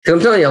Because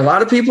I'm telling you, a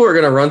lot of people are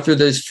going to run through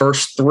those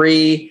first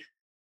 3,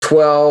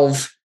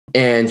 12,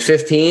 and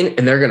 15,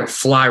 and they're going to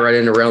fly right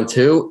into round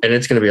 2. And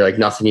it's going to be like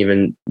nothing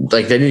even,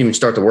 like they didn't even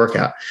start the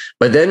workout.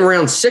 But then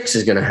round 6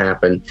 is going to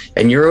happen,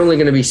 and you're only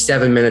going to be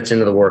 7 minutes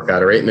into the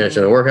workout or 8 minutes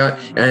into the workout.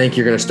 And I think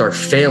you're going to start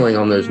failing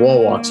on those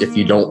wall walks if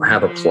you don't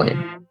have a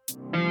plan.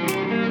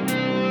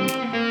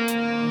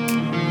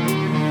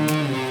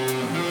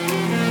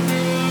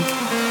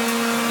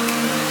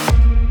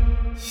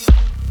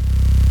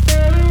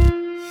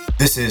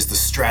 This is the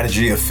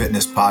Strategy of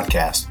Fitness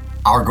podcast.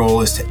 Our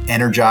goal is to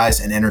energize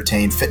and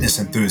entertain fitness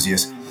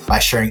enthusiasts by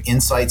sharing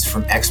insights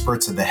from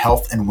experts in the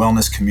health and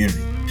wellness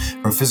community,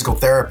 from physical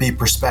therapy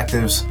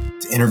perspectives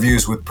to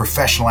interviews with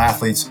professional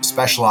athletes,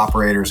 special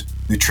operators,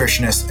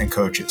 nutritionists, and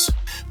coaches.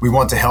 We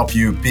want to help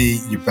you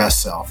be your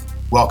best self.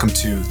 Welcome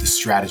to the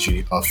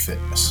Strategy of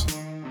Fitness.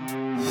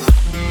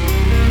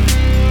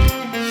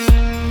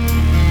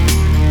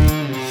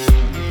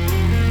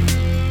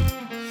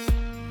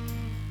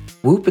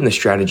 Whoop and the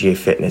Strategy of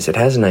Fitness. It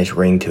has a nice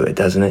ring to it,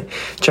 doesn't it?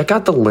 Check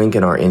out the link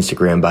in our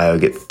Instagram bio.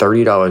 Get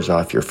 $30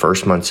 off your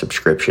first month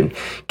subscription.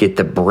 Get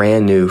the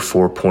brand new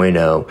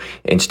 4.0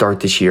 and start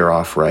this year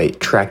off right.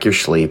 Track your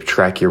sleep,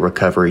 track your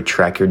recovery,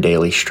 track your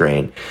daily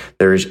strain.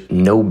 There's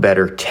no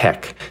better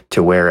tech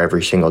to wear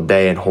every single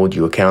day and hold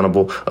you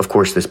accountable. Of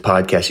course, this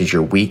podcast is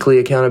your weekly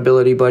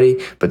accountability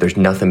buddy, but there's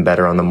nothing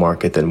better on the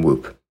market than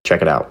Whoop.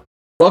 Check it out.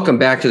 Welcome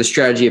back to the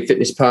Strategy of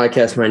Fitness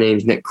podcast. My name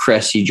is Nick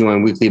Cressy,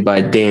 joined weekly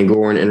by Dan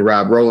Gorin and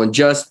Rob Rowland.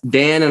 Just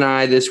Dan and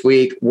I this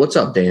week. What's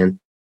up, Dan?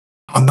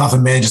 I'm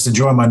nothing, man. Just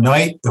enjoying my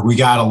night. We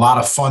got a lot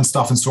of fun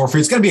stuff in store for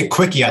you. It's going to be a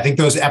quickie. I think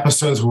those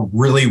episodes were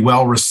really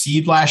well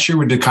received last year.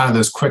 We did kind of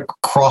those quick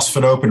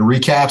CrossFit Open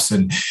recaps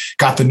and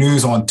got the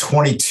news on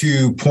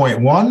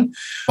 22.1.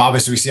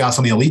 Obviously, we see how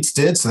some of the elites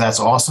did, so that's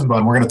awesome.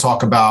 But we're going to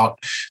talk about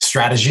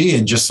strategy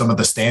and just some of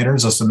the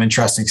standards, of some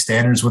interesting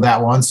standards with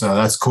that one. So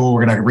that's cool.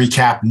 We're going to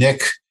recap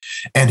Nick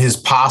and his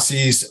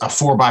posse's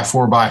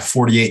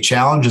 4x4x48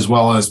 challenge, as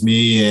well as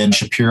me and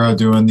Shapiro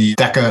doing the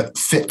DEKA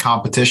fit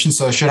competition.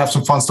 So I should have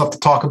some fun stuff to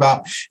talk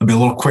about. It'll be a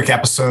little quick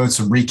episode,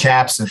 some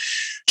recaps, and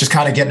just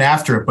kind of getting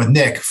after it. But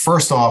Nick,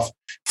 first off,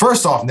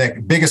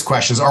 Nick, biggest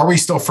question is, are we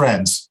still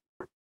friends?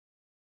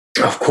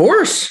 Of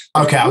course.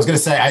 Okay, I was going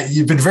to say,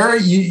 you've been very,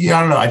 I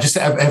don't know,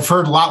 I've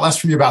heard a lot less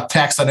from you about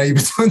text. I know you've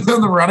been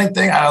doing the running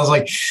thing. I was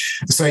like,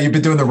 so you've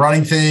been doing the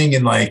running thing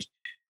and like,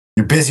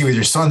 you're busy with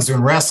your sons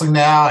doing wrestling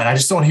now, and I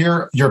just don't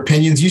hear your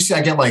opinions. Usually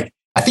I get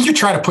I think you're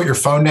trying to put your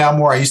phone down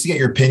more. I used to get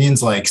your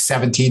opinions like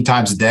 17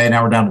 times a day.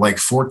 Now we're down to like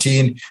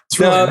 14. It's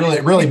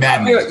really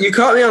mad. You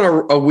caught me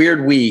on a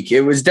weird week.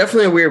 It was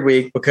definitely a weird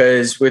week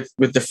because with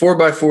the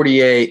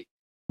 4x48,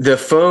 the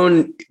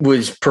phone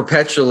was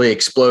perpetually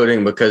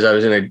exploding because I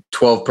was in a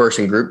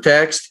 12-person group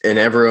text and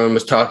everyone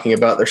was talking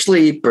about their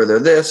sleep or their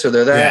this or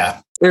their that.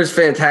 Yeah. It was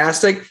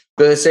fantastic.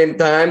 But at the same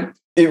time,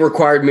 it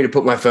required me to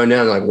put my phone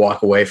down and like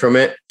walk away from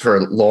it for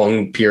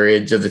long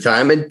periods of the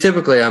time. And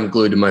typically I'm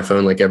glued to my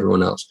phone like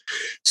everyone else.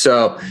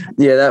 So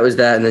yeah, that was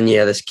that. And then,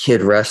 this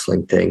kid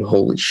wrestling thing.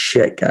 Holy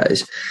shit,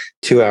 guys.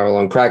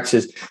 2-hour-long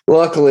practices.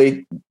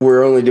 Luckily,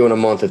 we're only doing a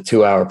month of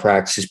 2-hour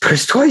practices, but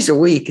it's twice a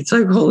week. It's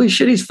like, holy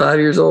shit, he's 5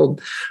 years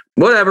old.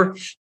 Whatever.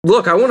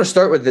 Look, I want to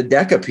start with the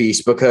DEKA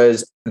piece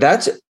because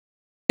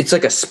it's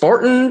like a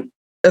Spartan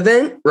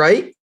event,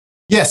 right?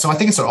 Yeah. So I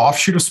think it's an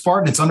offshoot of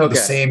Spartan. It's under the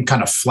same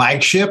kind of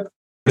flagship.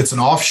 It's an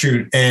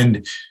offshoot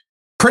and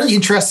pretty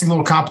interesting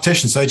little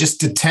competition. So I just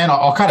did 10.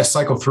 I'll kind of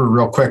cycle through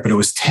real quick, but it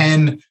was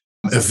 10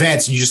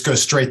 events and you just go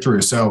straight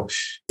through. So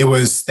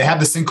they have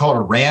this thing called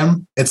a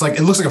RAM. It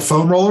looks like a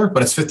foam roller,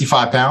 but it's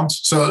 55 pounds.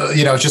 So,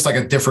 it's just like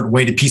a different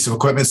weighted piece of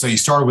equipment. So you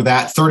start with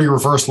that 30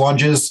 reverse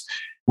lunges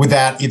with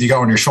that, either you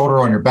go on your shoulder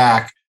or on your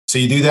back. So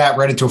you do that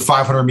right into a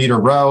 500 meter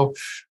row,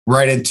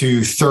 right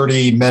into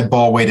 30 med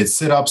ball weighted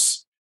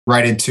sit-ups,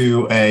 right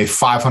into a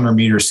 500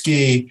 meter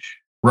ski,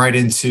 right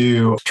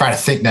into, trying to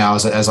think now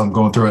as I'm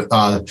going through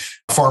it,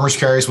 farmer's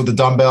carries with the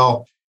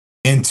dumbbell,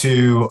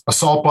 into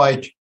assault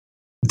bike,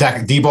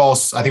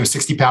 D-balls. I think it was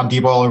 60-pound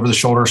D-ball over the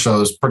shoulder. So it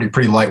was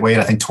pretty lightweight.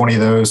 I think 20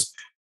 of those.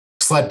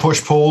 Sled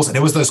push pulls. And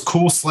it was those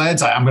cool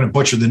sleds. I'm going to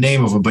butcher the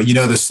name of them, but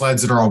the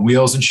sleds that are on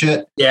wheels and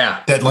shit.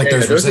 Yeah. That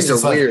those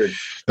resistance are weird.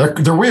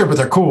 They're weird, but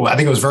they're cool. I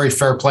think it was very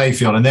fair playing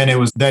field. And then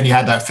you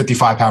had that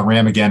 55-pound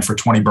RAM again for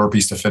 20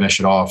 burpees to finish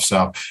it off.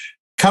 So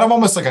kind of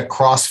almost like a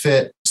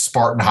CrossFit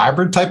Spartan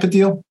hybrid type of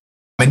deal.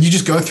 And you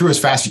just go through as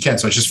fast as you can.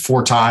 So it's just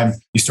 4 time.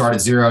 You start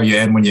at 0, you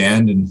end when you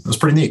end. And it was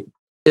pretty neat.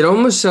 It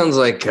almost sounds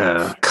like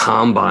a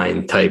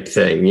combine type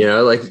thing,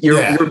 like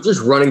you're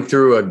just running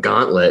through a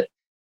gauntlet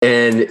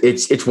and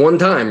it's one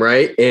time,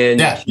 right?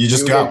 And you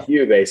just go.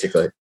 You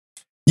basically.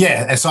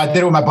 Yeah. And so I did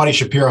it with my buddy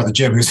Shapiro at the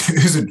gym,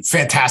 who's in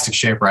fantastic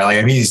shape, right?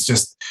 Like, he's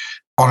just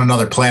on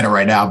another planet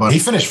right now, but he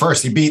finished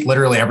first. He beat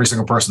literally every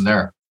single person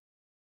there.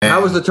 And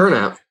how was the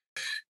turnout?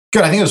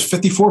 Good. I think it was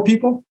 54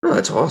 people. Oh,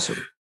 that's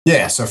awesome.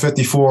 Yeah. So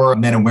 54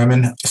 men and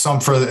women. It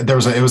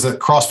was a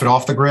CrossFit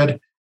Off the Grid,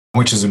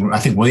 which is in, I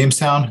think,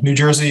 Williamstown, New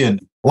Jersey.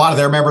 And a lot of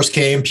their members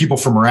came, people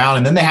from around,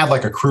 and then they had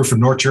like a crew from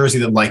North Jersey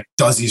that like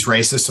does these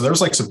races. So there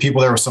was like some people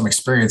there with some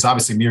experience.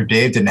 Obviously, me or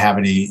Dave didn't have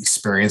any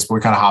experience, but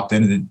we kind of hopped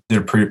in and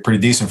did pretty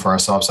decent for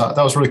ourselves. So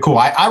that was really cool.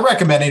 I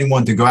recommend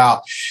anyone to go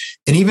out.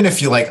 And even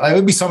if you like, it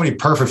would be somebody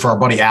perfect for our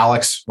buddy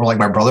Alex or like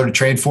my brother to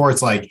train for.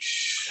 It's like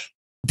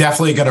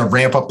definitely going to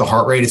ramp up the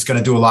heart rate. It's going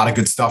to do a lot of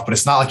good stuff, but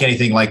it's not like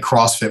anything like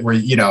CrossFit where,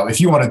 you know,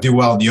 if you want to do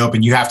well in the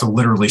open, you have to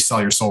literally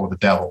sell your soul to the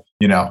devil,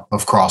 you know,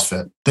 of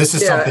CrossFit. This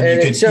is something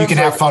you can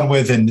have fun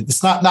with. And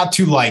it's not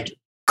too like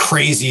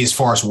crazy as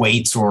far as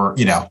weights or,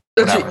 you know,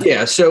 whatever.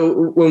 Yeah.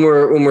 So when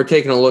we're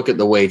taking a look at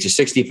the weights, a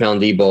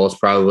 60-pound D-ball is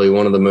probably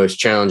one of the most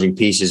challenging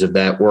pieces of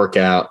that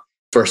workout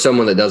for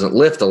someone that doesn't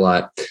lift a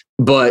lot.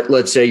 But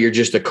let's say you're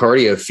just a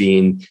cardio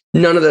fiend.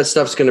 None of that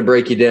stuff's going to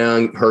break you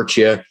down, hurt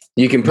you.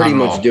 You can pretty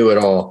much do it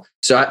all.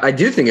 So I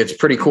do think it's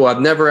pretty cool.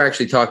 I've never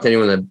actually talked to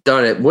anyone that's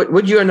done it. What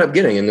would you end up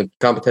getting in the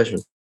competition?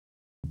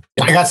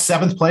 I got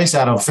 7th place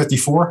out of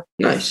 54.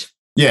 Nice.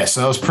 Yeah,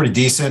 so that was pretty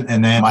decent.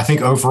 And then I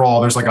think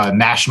overall there's like a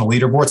national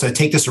leaderboard. So I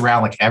take this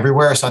around like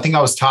everywhere. So I think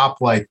I was top,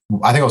 like,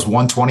 I think I was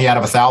 120 out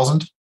of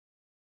 1,000.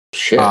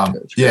 Shit.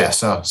 Yeah,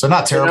 so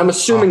not terrible. And I'm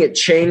assuming it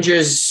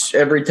changes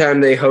every time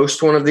they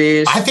host one of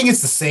these. I think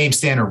it's the same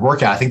standard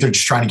workout. I think they're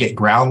just trying to get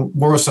ground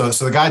rules. So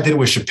the guy did it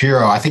with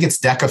Shapiro. I think it's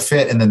DEKA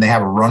Fit, and then they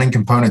have a running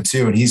component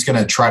too. And he's going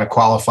to try to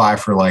qualify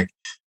for like,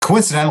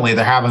 coincidentally,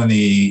 they're having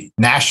the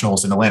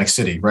nationals in Atlantic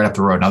City right up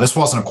the road. Now, this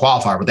wasn't a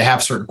qualifier, but they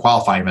have certain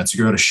qualifying events.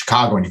 You go to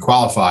Chicago and you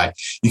qualify,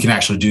 you can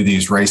actually do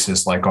these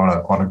races like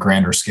on a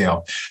grander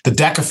scale. The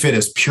DEKA Fit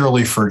is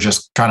purely for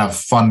just kind of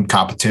fun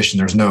competition.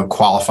 There's no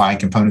qualifying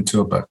component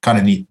to it, but kind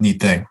of neat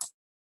thing.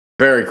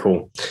 Very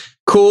cool.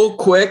 Cool,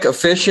 quick,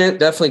 efficient.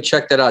 Definitely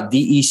check that out.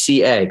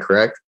 DECA,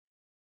 correct?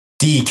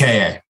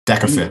 DEKA,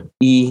 DEKA Fit.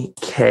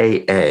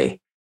 DEKA.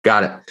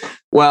 Got it.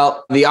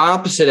 Well, the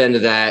opposite end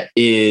of that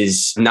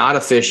is not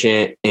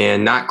efficient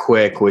and not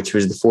quick, which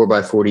was the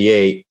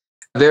 4x48.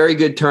 Very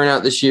good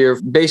turnout this year.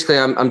 Basically,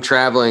 I'm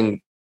traveling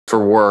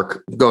for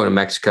work, going to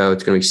Mexico.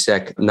 It's going to be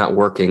sick. I'm not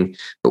working,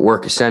 but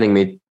work is sending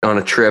me on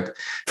a trip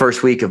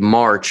first week of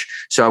March.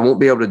 So I won't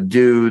be able to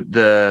do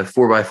the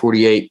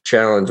 4x48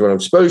 challenge when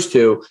I'm supposed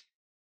to.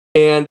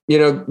 And, you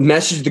know,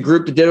 messaged the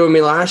group that did it with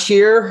me last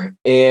year,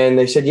 and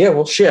they said, yeah,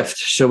 we'll shift.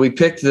 So we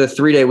picked the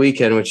 3-day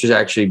weekend, which is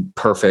actually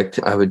perfect.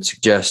 I would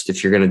suggest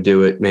if you're going to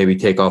do it, maybe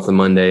take off the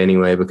Monday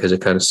anyway, because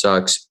it kind of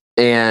sucks.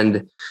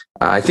 And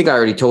I think I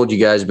already told you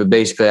guys, but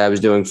basically I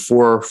was doing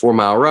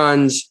 4-mile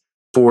runs,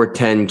 4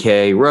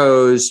 10K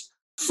rows,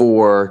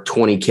 4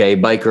 20K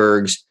bike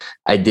ergs.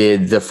 I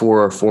did the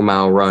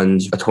 4-mile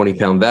runs, a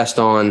 20-pound vest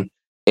on.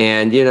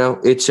 And, you know,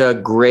 it's a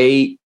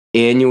great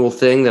annual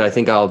thing that I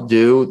think I'll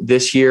do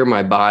this year.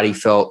 My body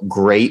felt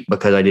great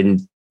because I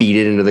didn't beat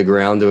it into the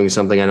ground doing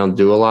something I don't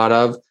do a lot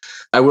of.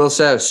 I will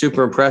say I was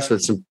super impressed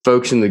with some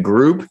folks in the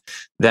group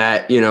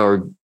that, you know,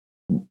 are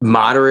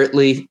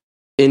moderately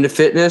into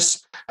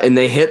fitness, and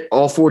they hit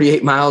all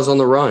 48 miles on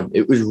the run.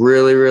 It was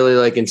really, really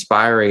like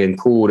inspiring and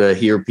cool to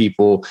hear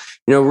people,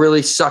 you know,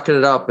 really sucking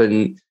it up.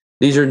 And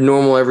these are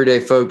normal everyday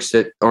folks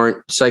that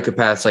aren't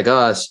psychopaths like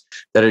us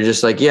that are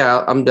just like,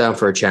 yeah, I'm down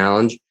for a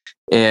challenge.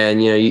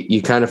 And, you know,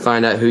 you kind of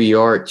find out who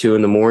you are at 2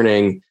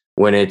 a.m.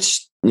 when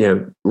it's, you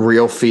know,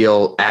 real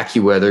feel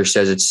AccuWeather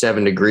says it's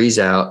 7 degrees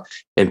out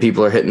and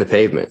people are hitting the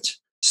pavements.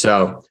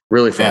 So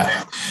really fun.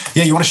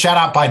 Yeah. You want to shout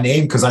out by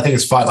name? Cause I think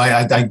it's fun.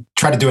 I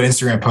try to do an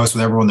Instagram post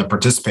with everyone that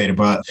participated,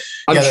 but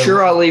I'm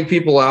sure I'll leave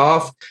people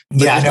off.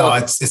 Yeah, I know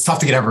it's tough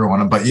to get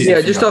everyone, but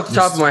yeah, just off the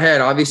top of my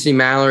head, obviously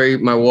Mallory,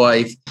 my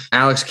wife,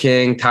 Alex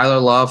King, Tyler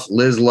Luff,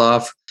 Liz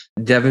Luff,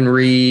 Devon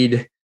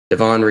Reed.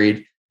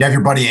 You have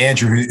your buddy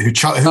Andrew,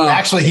 who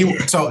actually he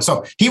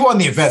won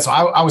the event. So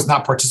I was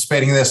not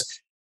participating in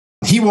this.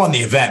 He won the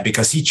event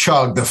because he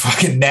chugged the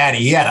fucking natty.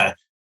 He had a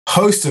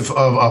host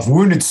of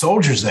wounded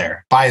soldiers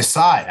there by his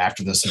side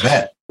after this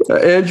event.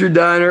 Andrew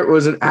Diner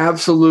was an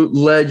absolute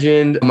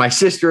legend. My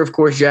sister, of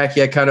course,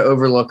 Jackie, I kind of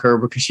overlook her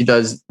because she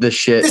does this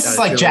shit. This is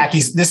like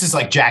Jackie's.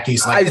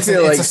 Like it's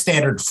a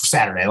standard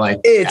Saturday. Like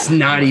it's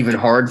not even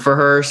hard for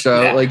her.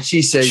 So like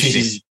she says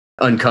she's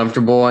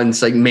uncomfortable, and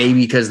it's like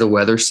maybe because the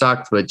weather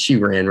sucked, but she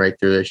ran right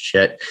through this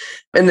shit.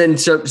 And then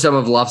some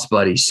of Luff's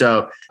buddies.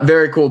 So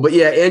very cool. But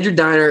yeah, Andrew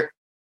Diner,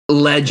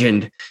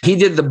 legend. He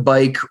did the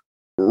bike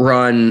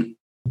run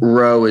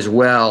row as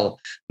well,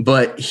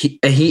 but he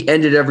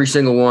ended every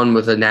single one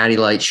with a Natty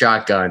Light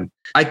shotgun.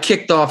 I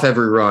kicked off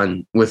every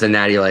run with a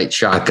Natty Light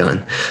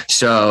shotgun.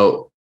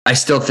 So I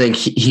still think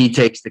he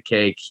takes the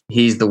cake.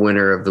 He's the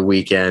winner of the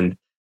weekend.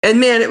 And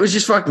man, it was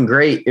just fucking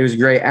great. It was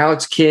great.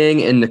 Alex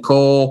King and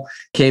Nicole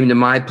came to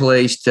my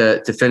place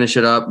to finish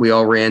it up. We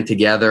all ran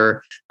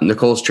together.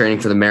 Nicole's training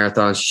for the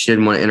marathon. She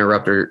didn't want to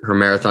interrupt her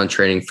marathon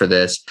training for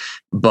this,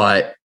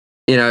 but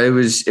you know, it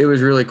was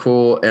really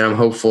cool. And I'm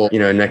hopeful, you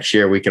know, next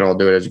year we can all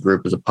do it as a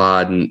group, as a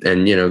pod,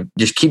 and you know,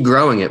 just keep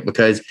growing it,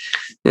 because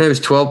you know, there's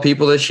 12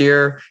 people this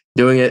year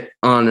doing it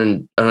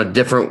on a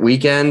different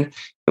weekend.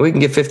 And we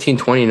can get 15,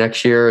 20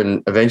 next year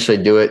and eventually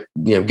do it,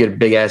 you know, get a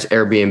big ass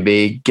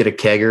Airbnb, get a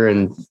kegger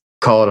and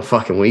call it a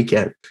fucking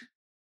weekend.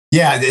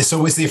 Yeah.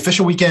 So is the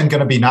official weekend going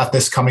to be not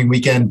this coming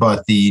weekend,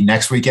 but the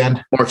next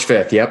weekend? March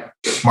 5th. Yep.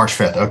 March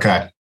 5th.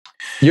 Okay.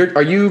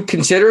 Are you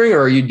considering or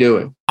are you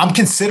doing? I'm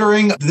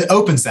considering the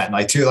opens that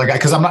night too. Like,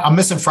 cause I'm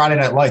missing Friday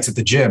night lights at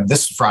the gym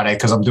this Friday.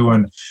 Cause I'm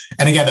doing,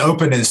 and again, the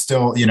open is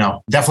still,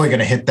 definitely going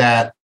to hit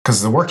that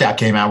because the workout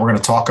came out. We're going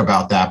to talk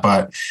about that,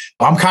 but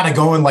I'm kind of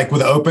going like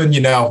with the open,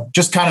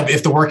 just kind of,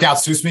 if the workout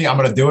suits me, I'm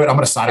going to do it. I'm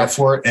going to sign up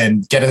for it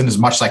and get in as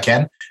much as I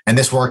can. And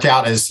this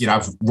workout is,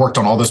 I've worked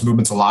on all those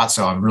movements a lot,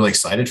 so I'm really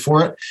excited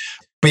for it.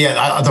 But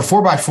yeah, the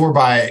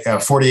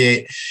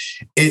 4x4x48,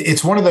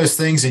 it's one of those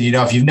things. And,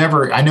 if you've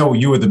never, I know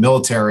you were the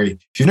military,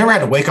 if you've never had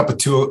to wake up at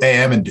 2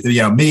 a.m. and,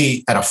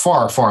 me at a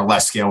far, far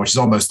less scale, which is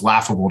almost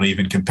laughable to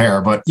even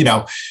compare. But,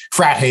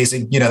 frat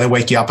hazing, they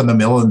wake you up in the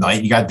middle of the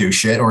night, you got to do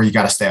shit, or you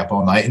got to stay up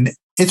all night. And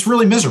it's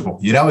really miserable.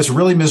 It's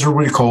really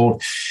miserably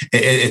cold.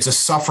 It's a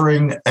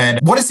suffering. And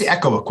what is the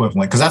echo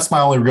equivalent? Because that's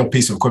my only real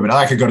piece of equipment.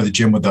 I could go to the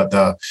gym with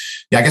I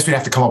guess we'd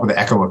have to come up with the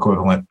echo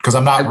equivalent because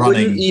I'm not running. I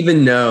wouldn't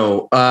even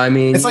know.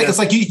 It's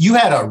like you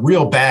had a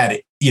real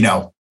bad,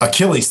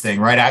 Achilles thing,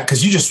 right?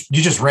 Because you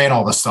just ran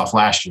all this stuff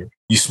last year.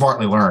 You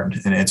smartly learned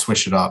and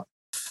switched it up.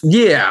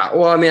 Yeah.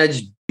 Well, I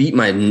just beat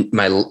my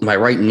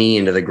right knee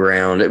into the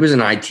ground. It was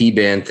an IT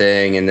band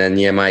thing. And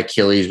then, my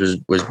Achilles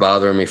was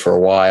bothering me for a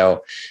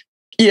while.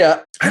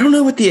 Yeah, I don't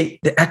know what the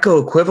echo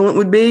equivalent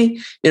would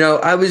be.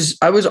 I was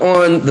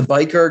on the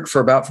bike erg for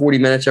about 40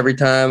 minutes every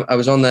time. I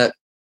was on that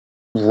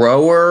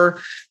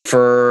rower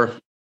for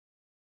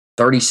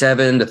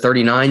 37 to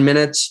 39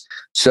 minutes.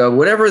 So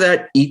whatever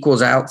that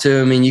equals out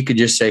to, you could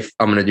just say,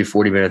 I'm going to do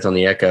 40 minutes on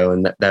the echo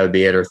and that would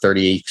be it, or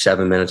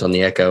 37 minutes on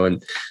the echo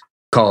and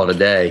call it a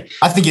day.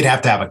 I think you'd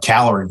have to have a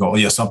calorie goal,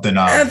 something.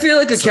 I feel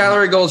like a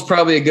calorie goal is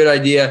probably a good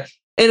idea.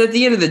 And at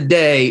the end of the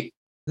day,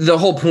 the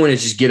whole point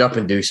is just get up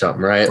and do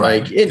something, right?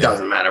 Like it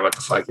doesn't matter what the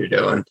fuck you're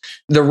doing.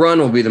 The run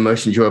will be the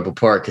most enjoyable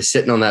part because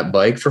sitting on that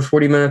bike for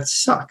 40 minutes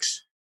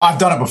sucks. I've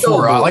done it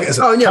before.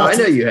 I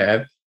know you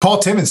have. Paul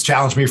Timmons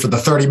challenged me for the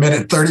 30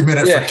 minute for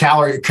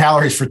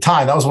calories for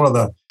time. That was one of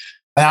the,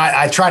 and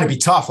I try to be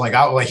tough.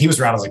 Like he was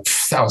around. I was like,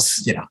 that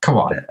was, come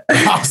on.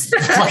 I was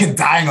fucking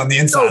dying on the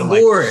inside. So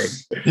boring.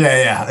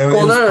 Yeah.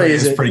 Not only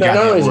does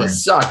it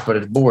suck, but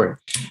it's boring.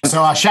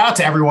 So shout out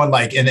to everyone.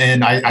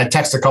 And I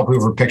texted a couple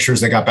of her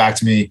pictures that got back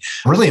to me.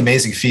 Really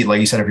amazing feat. Like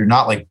you said, if you're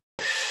not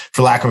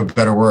for lack of a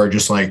better word,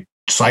 just like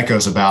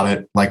psychos about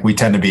it, like we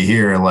tend to be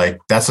here, like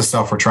that's the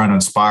stuff we're trying to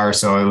inspire.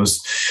 So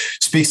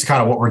speaks to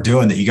kind of what we're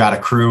doing, that you got a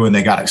crew and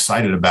they got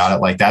excited about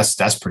it. Like that's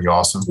pretty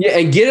awesome. Yeah.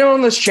 And get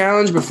on this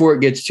challenge before it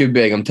gets too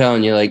big. I'm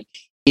telling you,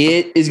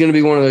 it is going to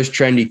be one of those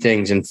trendy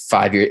things in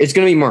 5 years. It's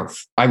going to be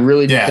Murph. I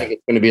really do think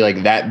it's going to be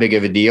that big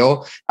of a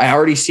deal. I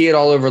already see it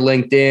all over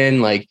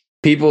LinkedIn,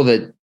 people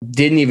that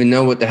didn't even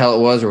know what the hell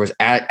it was or was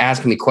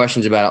asking me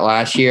questions about it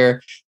last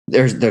year.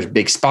 There's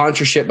big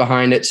sponsorship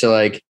behind it.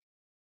 So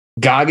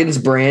Goggins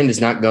brand is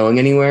not going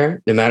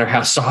anywhere, no matter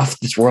how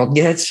soft this world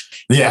gets.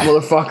 Yeah. That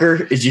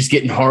motherfucker is just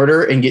getting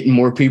harder and getting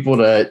more people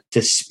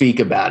to speak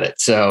about it.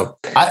 So,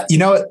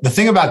 the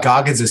thing about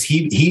Goggins is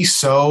he's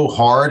so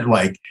hard.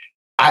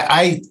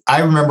 I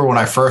remember when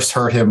I first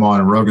heard him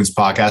on Rogan's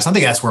podcast, I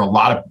think that's where a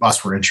lot of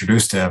us were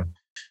introduced to him.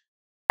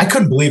 I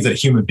couldn't believe that a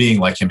human being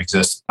like him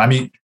existed.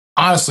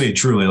 Honestly and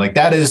truly,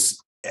 that is,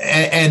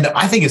 and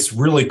I think it's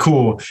really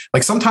cool.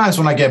 Sometimes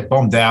when I get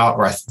bummed out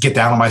or I get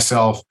down on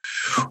myself,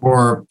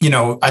 or,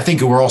 I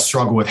think we're all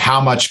struggle with how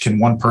much can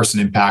one person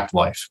impact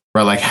life,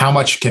 right? How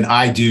much can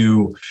I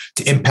do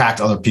to impact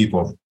other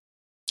people?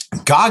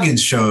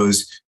 Goggins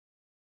shows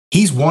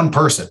he's one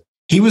person.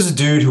 He was a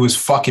dude who was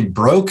fucking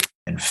broke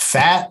and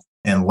fat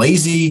and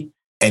lazy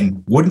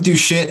and wouldn't do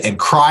shit and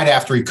cried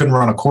after he couldn't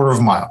run a quarter of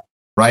a mile,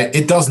 right?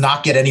 It does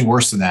not get any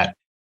worse than that.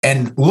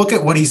 And look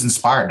at what he's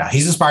inspired now.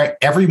 He's inspired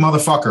every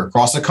motherfucker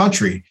across the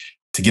country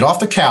to get off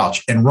the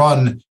couch and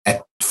run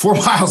at 4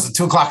 miles at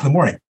 2 o'clock in the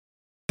morning.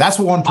 That's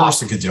what one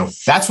person can do.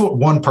 That's what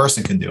one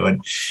person can do.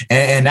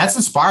 And that's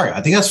inspiring.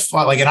 I think that's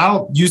and I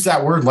don't use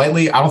that word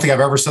lightly. I don't think I've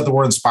ever said the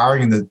word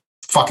inspiring in the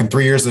fucking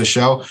 3 years of the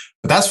show,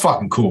 but that's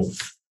fucking cool.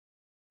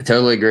 I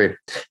totally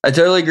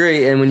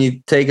agree. And when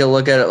you take a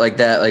look at it like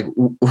that,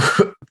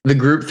 the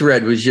group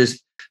thread was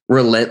just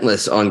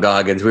relentless on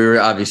Goggins. We were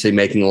obviously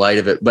making light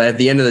of it, but at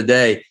the end of the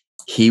day,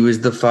 he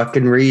was the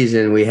fucking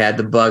reason we had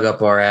the bug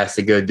up our ass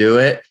to go do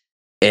it.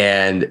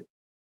 And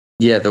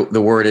yeah,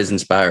 the word is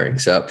inspiring.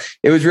 So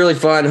it was really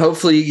fun.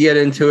 Hopefully you get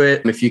into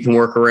it if you can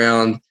work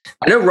around.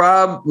 I know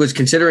Rob was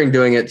considering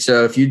doing it.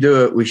 So if you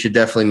do it, we should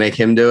definitely make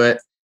him do it.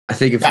 I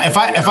think if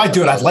I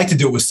do it, I'd like to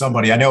do it with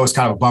somebody. I know it's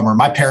kind of a bummer.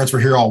 My parents were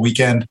here all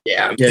weekend.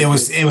 Yeah. It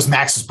was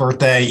Max's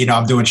birthday.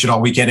 I'm doing shit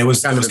all weekend. It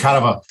was kind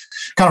of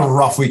a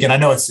rough weekend. I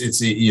know it's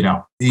easy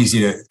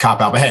to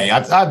cop out, but hey,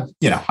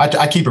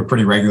 I keep it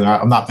pretty regular.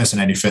 I'm not missing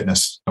any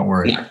fitness. Don't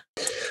worry. Yeah.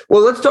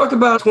 Well, let's talk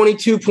about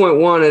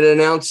 22.1. It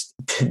announced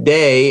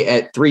today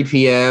at 3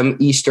 p.m.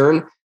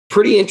 Eastern.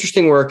 Pretty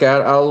interesting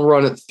workout. I'll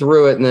run it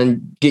through it and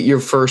then get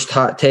your first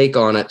hot take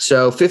on it.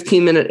 So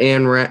 15-minute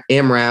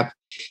AMRAP.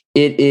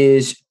 It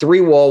is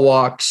 3 wall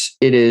walks.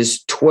 It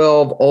is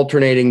 12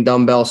 alternating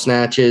dumbbell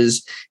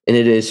snatches, and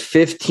it is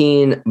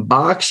 15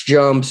 box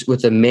jumps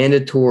with a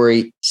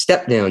mandatory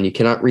step down. You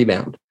cannot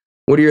rebound.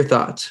 What are your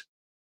thoughts?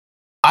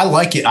 I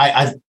like it.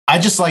 I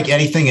just like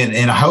anything.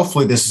 And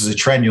hopefully this is a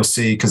trend you'll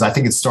see, because I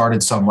think it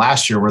started some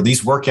last year where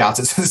these workouts,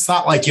 it's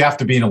not like you have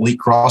to be an elite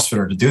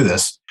CrossFitter to do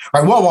this.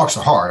 Right. Wall walks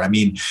are hard. I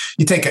mean,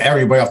 you take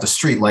everybody off the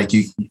street, like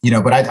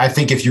but I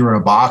think if you were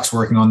in a box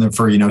working on them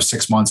for,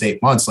 6 months, 8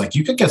 months, like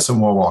you could get some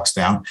wall walks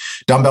down.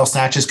 Dumbbell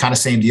snatches, kind of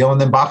same deal. And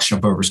then box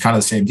jump overs, kind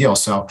of the same deal.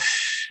 So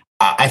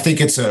I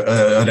think it's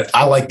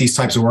I like these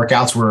types of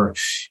workouts where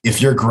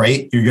if you're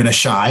great, you're going to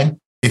shine.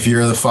 If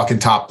you're the fucking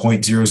top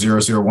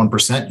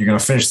 0.0001%, you're going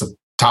to finish the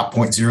top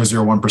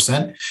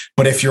 0.001%.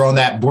 But if you're on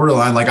that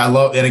borderline, like I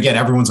love, and again,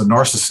 everyone's a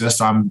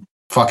narcissist, I'm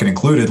fucking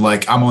included.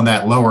 Like I'm on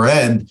that lower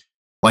end.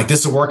 Like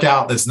this is a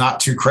workout that's not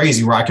too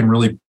crazy where I can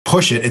really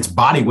push it. It's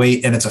body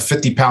weight and it's a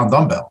 50-pound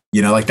dumbbell.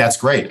 Like that's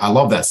great. I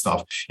love that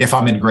stuff. If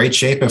I'm in great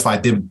shape, if I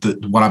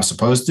did what I'm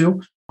supposed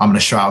to, I'm going to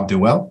show out and do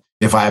well.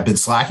 If I have been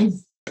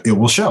slacking, it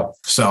will show.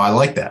 So I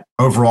like that.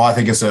 Overall, I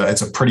think it's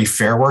a pretty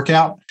fair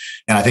workout,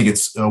 and I think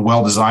it's a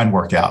well-designed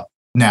workout.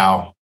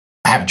 Now,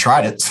 I haven't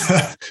tried it,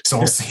 so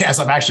we'll see as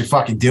I'm actually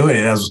fucking doing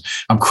it, as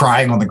I'm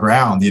crying on the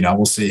ground.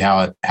 We'll see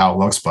how it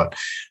looks. But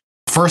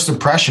first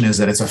impression is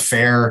that it's a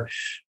fair,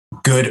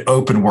 good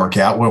open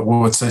workout.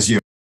 What says you?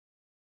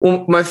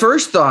 Well, my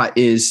first thought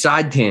is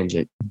side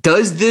tangent.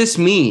 Does this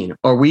mean,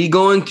 are we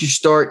going to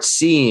start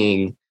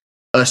seeing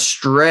a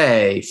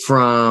stray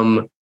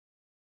from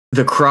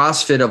the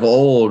CrossFit of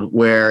old,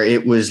 where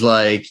it was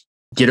like,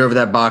 get over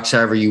that box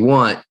however you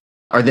want?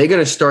 Are they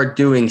going to start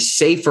doing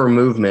safer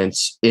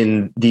movements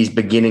in these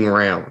beginning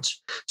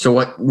rounds? So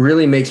what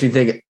really makes me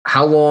think,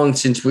 how long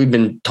since we've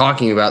been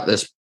talking about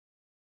this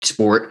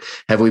sport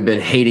have we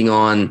been hating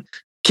on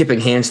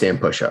kipping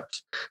handstand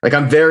push-ups? Like,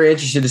 I'm very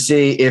interested to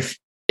see if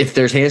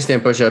there's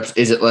handstand push-ups,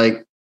 is it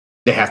like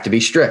they have to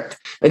be strict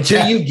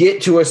until you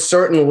get to a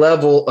certain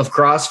level of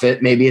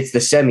CrossFit? Maybe it's the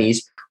semis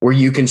where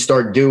you can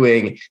start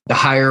doing the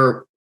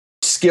higher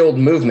skilled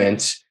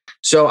movements.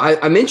 So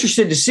I'm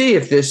interested to see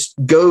if this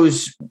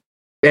goes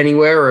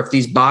anywhere, or if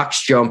these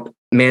box jump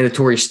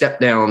mandatory step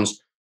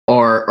downs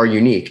are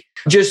unique.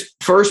 Just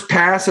first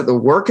pass at the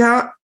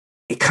workout,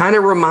 it kind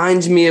of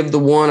reminds me of the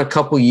one a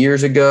couple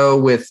years ago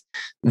with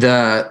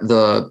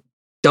the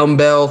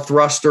dumbbell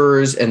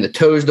thrusters and the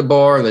toes to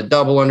bar and the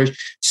double unders,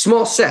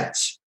 small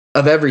sets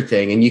of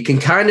everything. And you can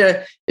kind of,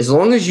 as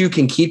long as you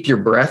can keep your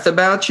breath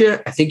about you,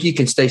 I think you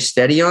can stay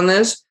steady on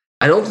this.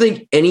 I don't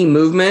think any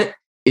movement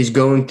is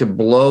going to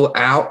blow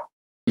out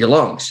your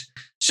lungs.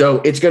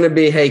 So it's going to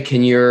be, hey,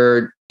 can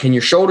your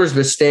shoulders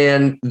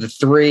withstand the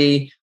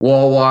 3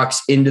 wall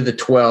walks into the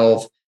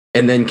 12?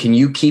 And then can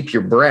you keep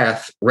your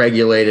breath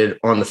regulated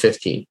on the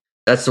 15?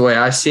 That's the way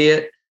I see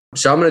it.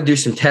 So I'm going to do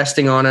some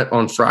testing on it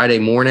on Friday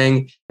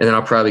morning, and then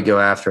I'll probably go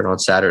after it on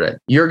Saturday.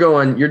 You're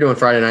doing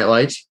Friday Night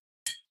Lights?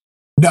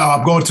 No,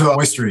 I'm going to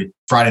Oyster Street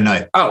Friday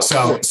night. Oh,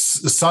 so cool.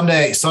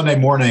 Sunday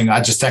morning,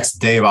 I just texted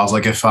Dave. I was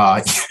like, if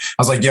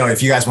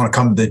you guys want to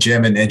come to the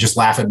gym and just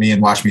laugh at me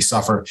and watch me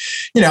suffer,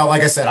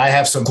 like I said, I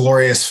have some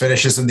glorious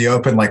finishes in the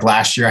open. Like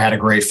last year I had a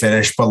great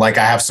finish, but like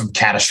I have some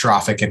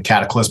catastrophic and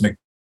cataclysmic.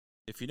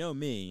 If you know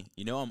me,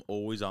 I'm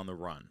always on the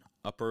run,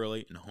 up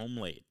early and home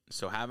late.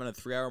 So having a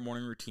 3-hour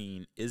morning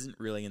routine isn't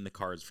really in the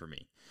cards for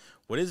me.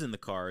 What is in the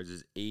cards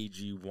is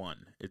AG1.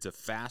 It's a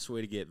fast way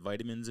to get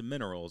vitamins and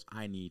minerals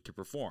I need to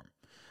perform.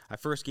 I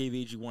first gave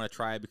AG1 a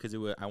try because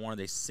I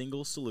wanted a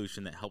single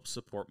solution that helps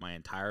support my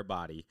entire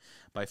body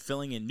by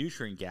filling in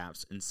nutrient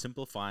gaps and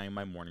simplifying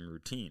my morning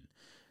routine.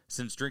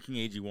 Since drinking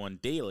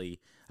AG1 daily,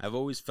 I've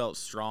always felt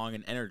strong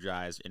and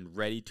energized and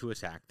ready to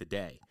attack the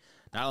day.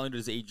 Not only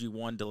does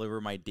AG1 deliver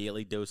my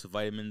daily dose of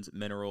vitamins,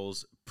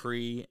 minerals,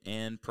 pre-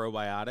 and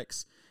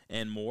probiotics,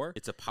 and more,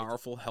 it's a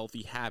powerful,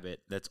 healthy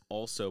habit that's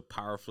also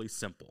powerfully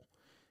simple.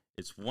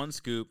 It's 1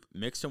 scoop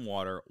mixed in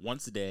water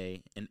once a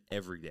day and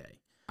every day.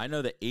 I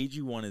know that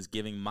AG1 is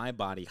giving my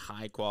body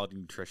high-quality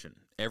nutrition.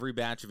 Every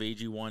batch of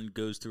AG1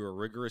 goes through a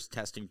rigorous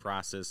testing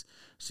process,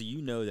 so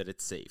you know that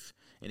it's safe.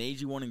 And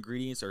AG1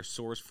 ingredients are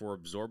sourced for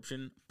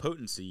absorption,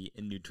 potency,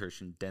 and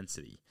nutrition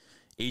density.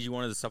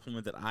 AG1 is a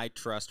supplement that I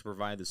trust to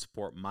provide the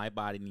support my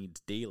body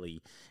needs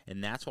daily,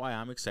 and that's why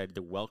I'm excited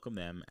to welcome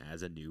them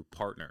as a new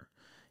partner.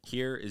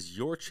 Here is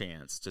your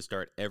chance to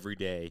start every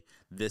day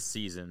this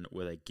season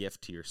with a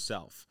gift to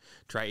yourself.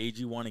 Try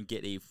AG1 and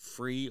get a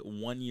free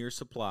 1-year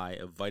supply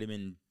of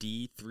vitamin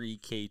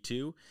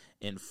D3K2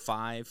 and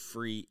 5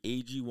 free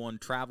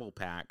AG1 travel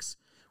packs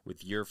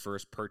with your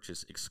first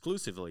purchase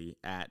exclusively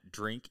at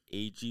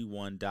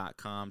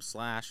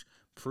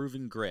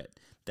drinkag1.com/provengrit.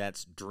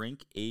 That's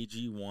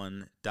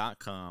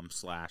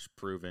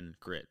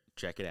drinkag1.com/provengrit.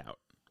 Check it out.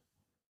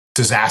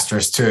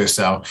 Disastrous too.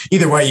 So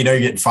either way, you're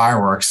getting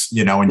fireworks,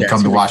 when you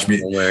come to watch me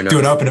do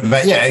an open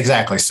event. Yeah,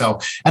 exactly. So,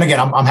 and again,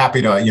 I'm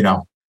happy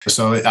to,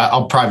 so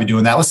I'll probably be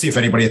doing that. Let's see if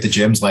anybody at the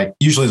gym's like,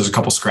 usually there's a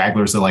couple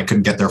scragglers that like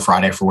couldn't get there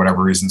Friday for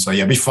whatever reason. So yeah,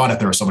 it'd be fun if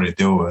there was somebody to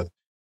do it with.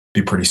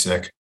 Be pretty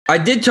sick. I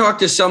did talk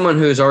to someone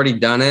who's already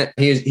done it.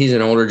 He's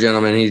an older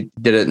gentleman. He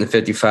did it in the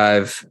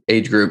 55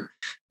 age group,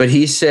 but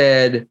he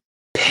said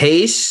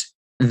pace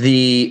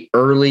the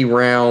early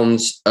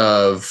rounds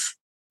of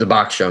the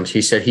box jumps.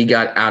 He said he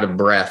got out of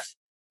breath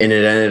and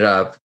it ended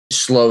up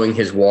slowing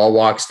his wall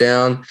walks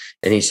down.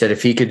 And he said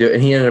if he could do it,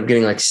 and he ended up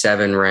getting like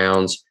 7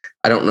 rounds.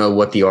 I don't know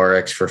what the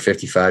RX for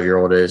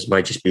 55-year-old is.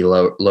 Might just be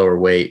lower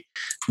weight.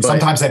 But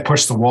sometimes they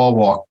push the wall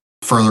walk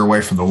further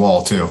away from the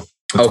wall too.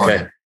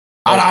 Okay.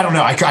 I don't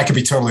know. I could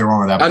be totally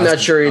wrong with that. I'm not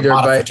sure either.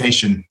 But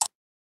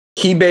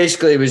he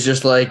basically was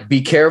just like,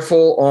 be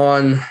careful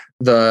on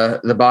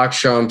the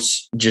box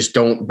jumps. Just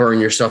don't burn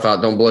yourself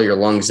out. Don't blow your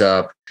lungs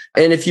up.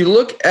 And if you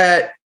look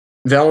at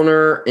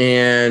Vellner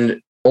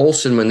and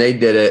Olsen when they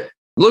did it,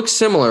 looks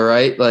similar,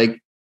 right? Like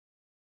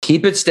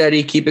keep it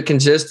steady, keep it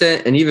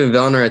consistent. And even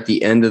Vellner at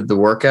the end of the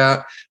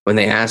workout, when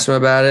they asked him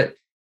about it,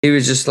 he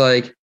was just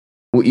like,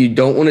 what you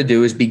don't want to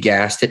do is be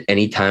gassed at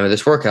any time of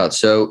this workout.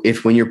 So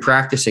if when you're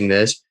practicing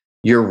this,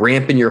 you're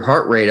ramping your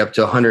heart rate up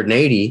to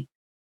 180,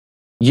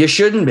 you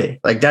shouldn't be.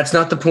 Like, that's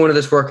not the point of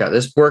this workout.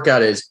 This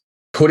workout is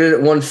put it at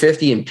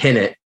 150 and pin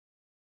it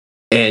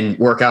and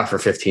work out for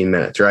 15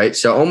 minutes, right?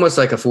 So almost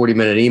like a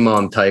 40-minute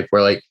EMOM type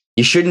where like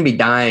you shouldn't be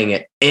dying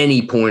at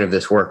any point of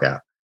this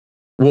workout.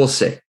 We'll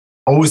see.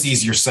 Always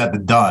easier said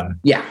than done.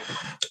 Yeah.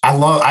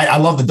 I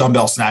love the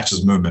dumbbell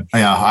snatches movement.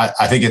 Yeah,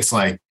 I think it's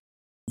like,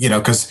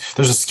 because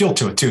there's a skill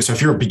to it too. So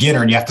if you're a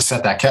beginner and you have to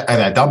set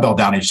that dumbbell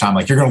down each time,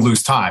 like you're going to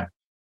lose time.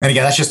 And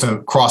again, that's just a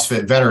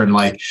CrossFit veteran.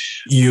 Like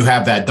you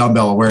have that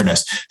dumbbell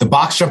awareness. The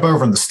box jump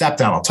over and the step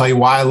down, I'll tell you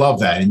why I love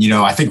that. And,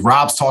 I think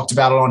Rob's talked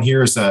about it on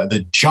here is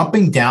the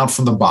jumping down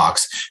from the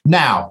box.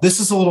 Now, this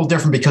is a little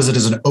different because it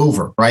is an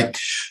over, right?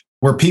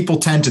 Where people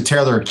tend to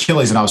tear their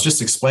Achilles. And I was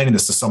just explaining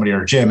this to somebody at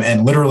our gym.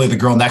 And literally the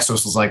girl next to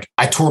us was like,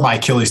 I tore my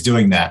Achilles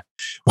doing that.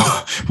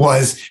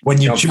 Was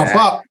when you jump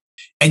up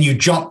and you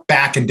jump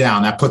back and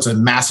down, that puts a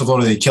massive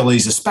load on the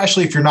Achilles,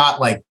 especially if you're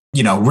not like,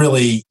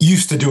 really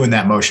used to doing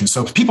that motion.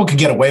 So people can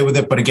get away with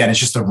it, but again, it's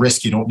just a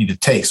risk you don't need to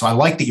take. So I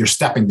like that you're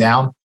stepping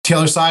down.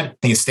 Taylor side, I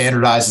think it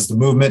standardizes the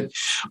movement,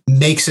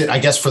 makes it, I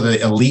guess, for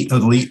the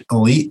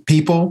elite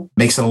people,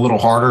 makes it a little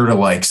harder to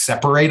like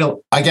separate,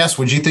 I guess.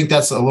 Would you think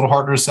that's a little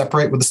harder to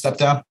separate with the step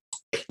down?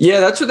 Yeah,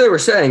 that's what they were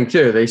saying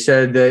too. They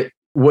said that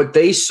what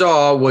they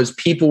saw was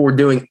people were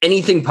doing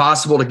anything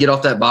possible to get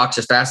off that box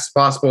as fast as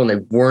possible. And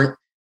they weren't,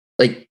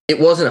 like, it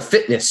wasn't a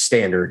fitness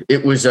standard.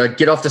 It was a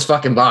get off this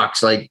fucking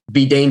box, like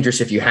be dangerous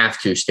if you have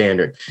to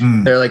standard.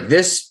 They're like,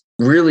 this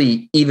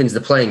really evens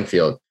the playing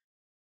field.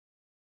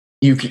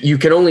 You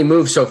can only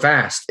move so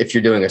fast if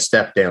you're doing a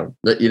step down.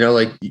 Like you're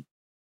not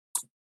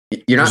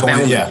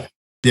bounding.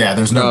 Yeah,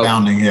 there's no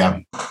bounding. Yeah.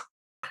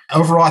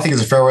 Overall, I think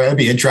it's a fair way. It'd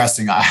be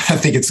interesting. I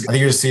think you're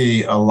going to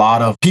see a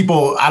lot of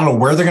people. I don't know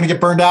where they're going to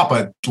get burned out,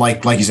 but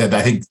like you said,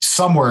 I think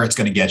somewhere it's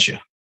going to get you.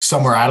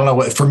 Somewhere, I don't know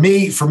what. For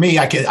me,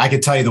 I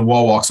could tell you the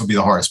wall walks will be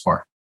the hardest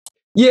part.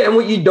 Yeah, and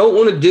what you don't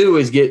want to do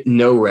is get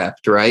no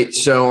repped, right?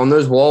 So on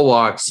those wall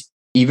walks,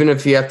 even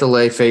if you have to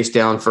lay face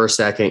down for a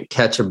second,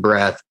 catch a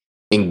breath,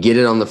 and get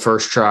it on the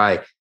first try,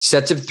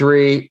 sets of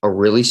 3 are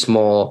really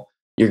small.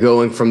 You're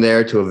going from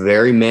there to a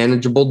very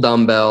manageable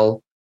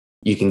dumbbell.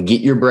 You can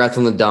get your breath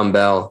on the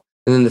dumbbell,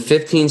 and then the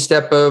 15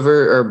 step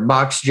over or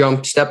box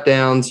jump step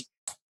downs.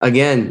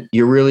 Again,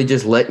 you're really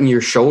just letting your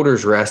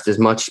shoulders rest as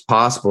much as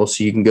possible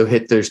so you can go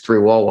hit those 3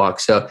 wall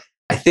walks. So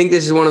I think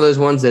this is one of those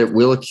ones that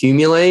will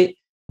accumulate,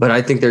 but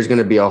I think there's going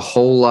to be a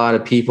whole lot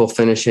of people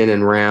finishing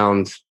in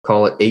round,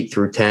 call it 8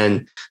 through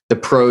 10. The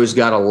pros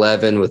got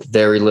 11 with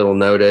very little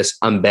notice.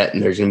 I'm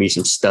betting there's going to be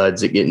some studs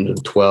that get into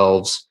the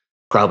 12s,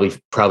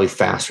 probably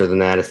faster than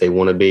that if they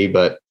want to be.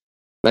 But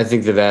I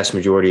think the vast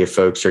majority of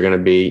folks are going to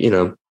be,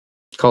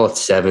 call it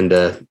 7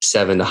 to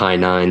high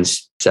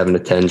 9s, 7 to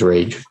 10s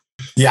range.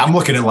 Yeah, I'm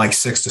looking at like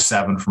 6 to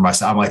 7 for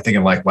myself. I'm like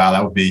thinking like, wow,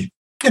 that would be,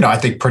 I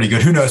think pretty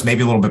good. Who knows?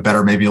 Maybe a little bit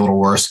better, maybe a little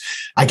worse.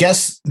 I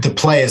guess the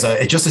play is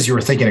just as you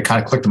were thinking, it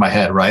kind of clicked in my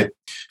head, right?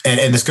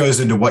 And this goes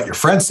into what your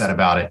friend said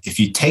about it. If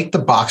you take the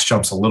box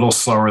jumps a little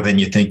slower than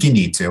you think you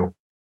need to,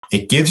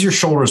 it gives your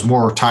shoulders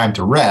more time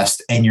to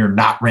rest and you're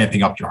not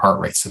ramping up your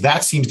heart rate. So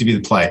that seems to be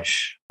the play.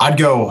 I'd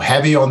go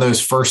heavy on those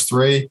first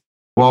 3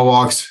 wall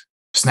walks,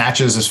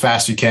 snatches as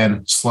fast as you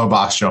can, slow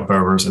box jump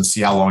overs, and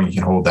see how long you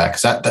can hold that.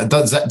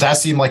 Because that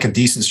seem like a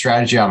decent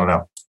strategy. I don't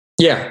know.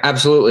 Yeah,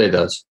 absolutely it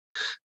does.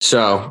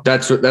 So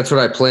that's what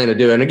I plan to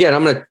do. And again,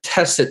 I'm going to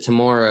test it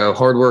tomorrow.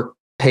 Hard work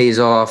pays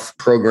off.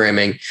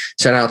 Programming,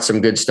 sent out some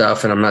good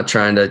stuff, and I'm not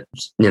trying to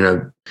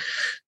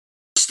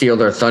steal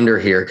their thunder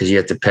here because you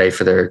have to pay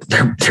for their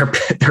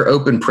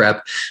open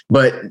prep.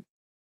 But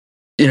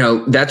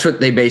that's what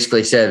they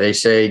basically said. They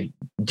say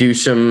do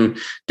some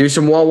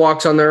wall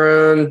walks on their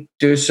own,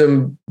 do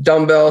some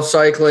dumbbell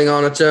cycling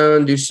on its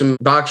own, do some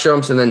box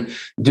jumps, and then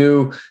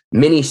do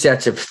mini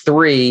sets of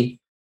 3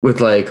 with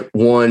like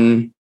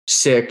 1,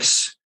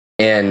 6,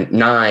 and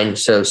 9.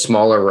 So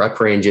smaller rep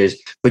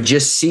ranges, but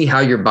just see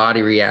how your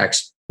body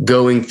reacts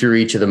going through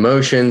each of the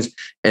motions,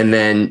 and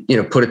then,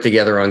 put it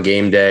together on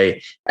game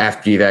day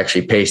after you've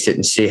actually paced it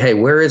and see, hey,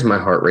 where is my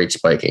heart rate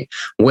spiking?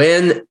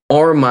 When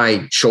are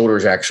my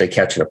shoulders actually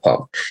catching a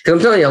pump? Because I'm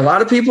telling you, a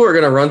lot of people are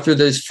going to run through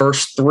those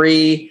first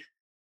 3,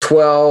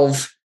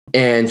 12,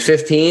 and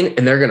 15,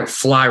 and they're going to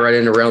fly right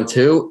into round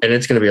 2. And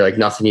it's going to be like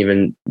nothing,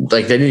 even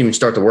like they didn't even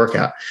start the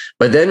workout.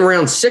 But then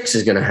round 6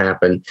 is going to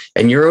happen,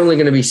 and you're only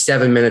going to be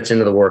 7 minutes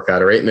into the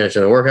workout or 8 minutes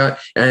into the workout.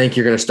 And I think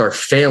you're going to start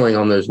failing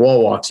on those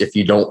wall walks if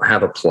you don't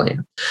have a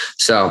plan.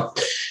 So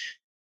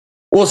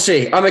we'll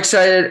see. I'm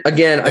excited.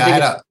 Again, I think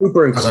it's a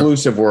super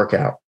inclusive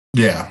workout.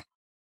 Yeah.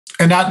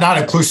 And not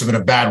inclusive in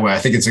a bad way. I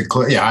think it's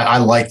I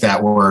like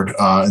that word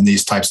in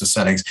these types of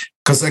settings.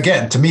 Because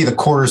again, to me, the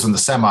quarters and the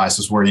semis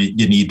is where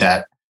you need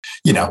that.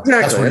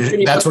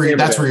 Exactly. That's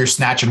where you're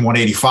snatching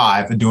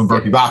 185 and doing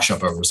burpee box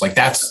jump overs. Like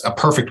that's a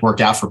perfect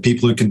workout for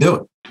people who can do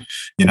it.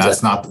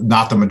 It's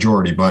not the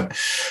majority, but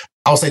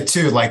I'll say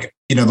too, like,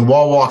 the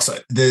wall walks,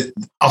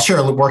 I'll share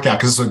a workout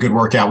because this is a good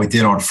workout we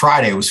did on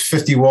Friday. It was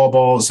 50 wall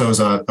balls. So it was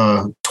a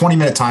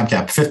 20-minute time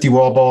cap, 50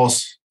 wall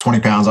balls,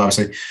 20 pounds,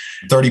 obviously,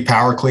 30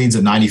 power cleans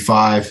at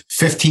 95,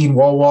 15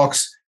 wall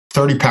walks,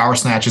 30 power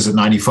snatches at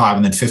 95,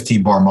 and then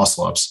 15 bar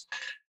muscle ups.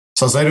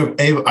 So I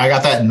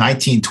got that in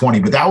 1920,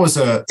 but that was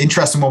an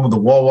interesting one with the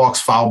wall walks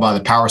followed by the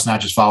power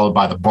snatches, followed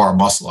by the bar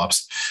muscle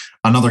ups.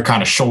 Another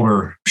kind of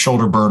shoulder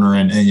burner,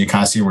 and you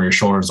kind of see where your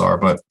shoulders are.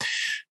 But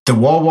the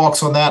wall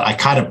walks on that, I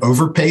kind of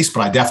overpaced,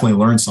 but I definitely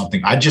learned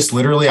something. I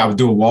would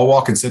do a wall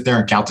walk and sit there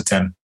and count to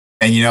 10.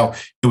 And,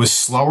 it was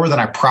slower than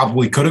I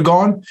probably could have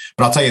gone.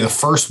 But I'll tell you, the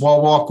first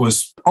wall walk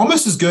was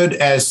almost as good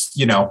as,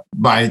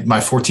 by my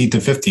 14th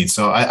and 15th.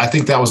 So I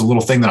think that was a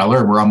little thing that I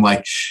learned where I'm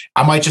like,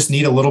 I might just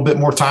need a little bit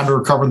more time to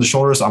recover in the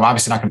shoulders. I'm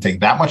obviously not going to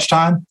take that much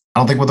time. I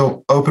don't think with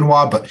an open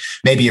WOD, but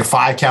maybe a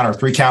 5 count or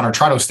 3 count, or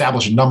try to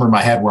establish a number in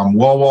my head where I'm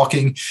wall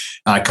walking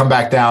and I come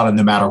back down, and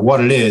no matter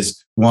what it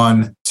is,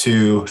 1,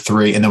 2,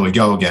 3, and then we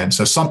go again.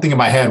 So something in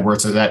my head where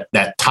it's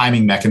that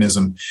timing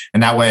mechanism.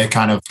 And that way it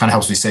kind of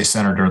helps me stay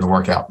centered during the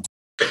workout.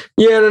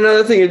 Yeah, and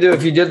another thing to do,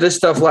 if you did this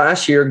stuff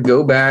last year,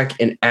 go back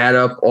and add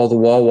up all the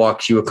wall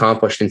walks you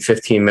accomplished in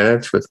 15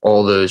 minutes with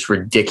all those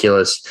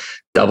ridiculous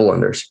double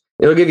unders.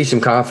 It'll give you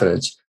some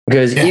confidence,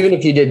 because even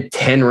if you did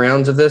 10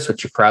 rounds of this,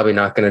 which you're probably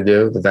not going to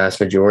do, the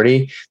vast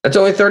majority, that's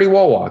only 30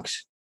 wall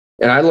walks.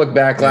 And I looked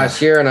back last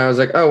year and I was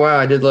like, oh, wow,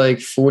 I did like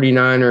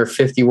 49 or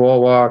 50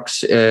 wall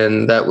walks.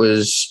 And that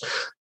was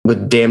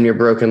with damn near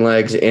broken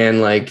legs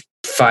and like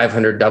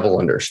 500 double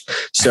unders.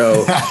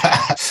 So,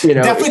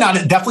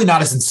 definitely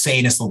not as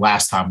insane as the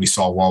last time we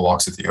saw wall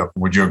walks at the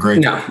Open. Would you agree?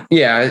 No.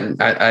 Yeah.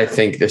 I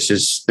think this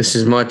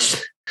is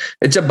much,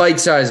 it's a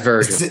bite-sized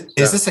version.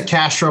 Is this a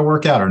Castro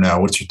workout or no?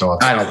 What's your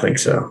thoughts? I don't think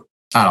so.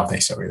 I don't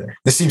think so either.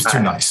 This seems too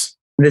nice.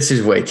 This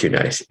is way too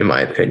nice, in my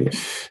opinion.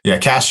 Yeah,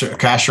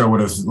 Castro would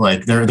have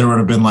there would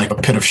have been like a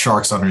pit of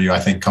sharks under you, I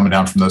think, coming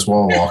down from those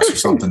wall walks or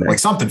something, like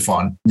something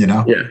fun,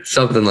 Yeah,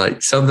 something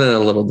a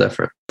little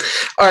different.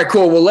 All right,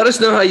 cool. Well, let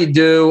us know how you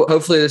do.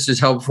 Hopefully this is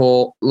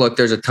helpful. Look,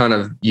 there's a ton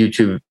of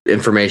YouTube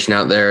information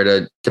out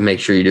there to make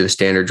sure you do the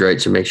standards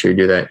right, so make sure you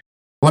do that.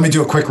 Let me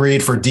do a quick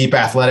read for Deep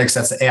Athletics.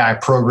 That's the AI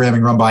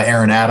programming run by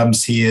Aaron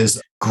Adams. He is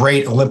a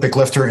great Olympic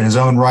lifter in his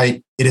own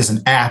right. It is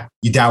an app.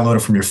 You download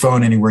it from your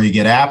phone anywhere you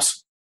get apps.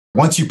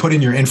 Once you put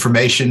in your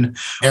information,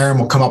 Aaron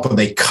will come up with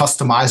a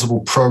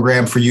customizable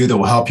program for you that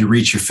will help you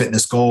reach your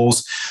fitness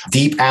goals.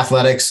 Deep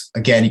Athletics,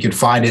 again, you can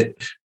find it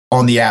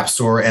on the App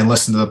Store and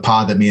listen to the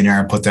pod that me and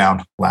Aaron put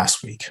down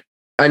last week.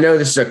 I know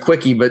this is a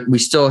quickie, but we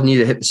still need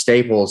to hit the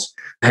staples.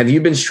 Have you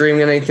been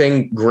streaming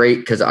anything great?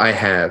 Because I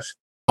have.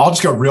 I'll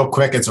just go real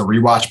quick. It's a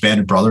rewatch,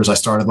 Band of Brothers. I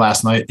started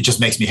last night. It just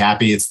makes me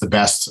happy. It's the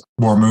best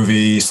war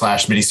movie /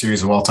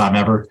 miniseries of all time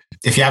ever.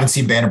 If you haven't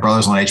seen Band of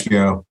Brothers on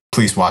HBO,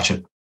 please watch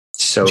it.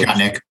 So, what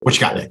you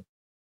got, Nick?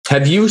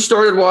 Have you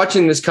started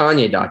watching this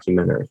Kanye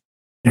documentary?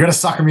 You're going to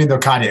sucker me into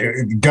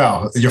Kanye.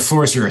 Go. Your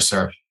floor is yours,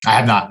 sir. I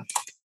have not.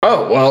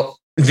 Oh, well,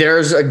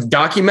 there's a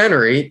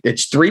documentary.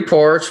 It's 3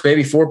 parts,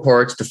 maybe 4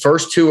 parts. The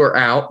first 2 are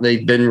out.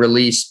 They've been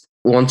released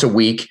once a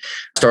week,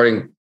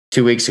 starting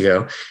 2 weeks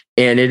ago.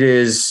 And it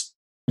is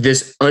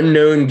this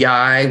unknown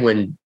guy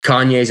when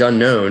Kanye's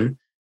unknown.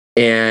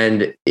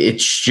 And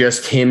it's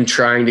just him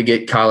trying to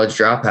get College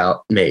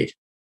Dropout made.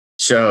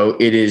 So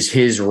it is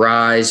his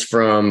rise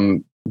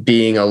from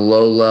being a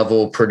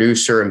low-level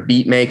producer and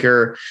beat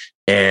maker,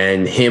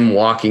 and him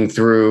walking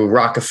through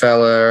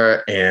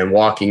Rockefeller and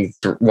walking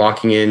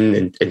in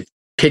and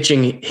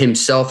pitching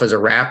himself as a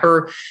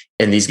rapper,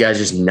 and these guys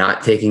just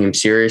not taking him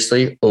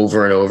seriously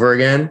over and over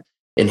again,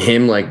 and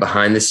him like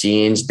behind the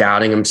scenes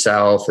doubting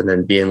himself and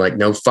then being like,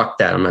 no, fuck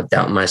that. I'm not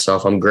doubting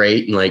myself. I'm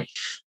great. And like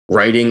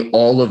writing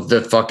all of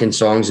the fucking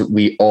songs that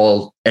we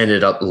all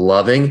ended up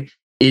loving.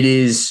 It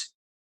is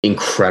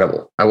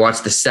incredible. I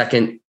watched the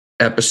second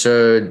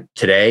episode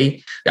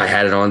today. I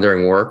had it on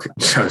during work,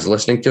 so I was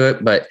listening to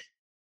it, but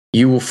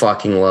you will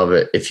fucking love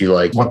it if you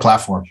like. What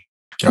platform?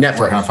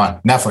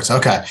 Netflix.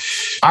 Okay.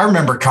 I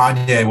remember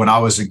Kanye when I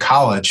was in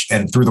college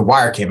and Through the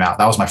Wire came out.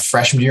 That was my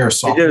freshman year.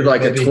 He did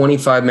like a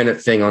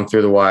 25-minute thing on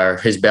Through the Wire.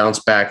 His bounce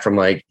back from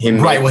like him.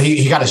 Right. Well,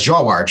 he got his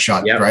jaw wired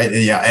shut. Yep. Right.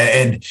 Yeah.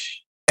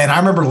 And I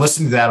remember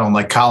listening to that on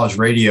like college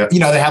radio. You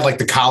know, they had like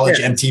the college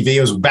MTV.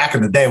 It was back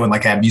in the day when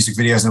like I had music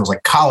videos and it was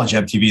like college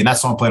MTV, and that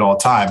song played all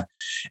the time.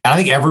 And I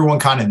think everyone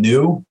kind of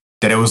knew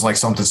that it was like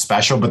something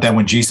special. But then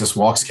when Jesus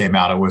Walks came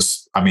out, it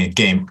was, I mean,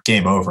 game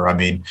over. I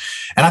mean,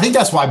 and I think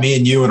that's why me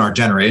and you and our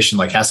generation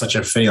like has such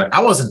a affinity. Like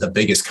I wasn't the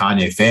biggest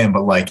Kanye fan,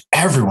 but like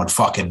everyone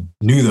fucking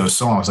knew those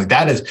songs. Like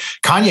that is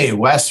Kanye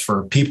West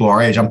for people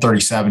our age. I'm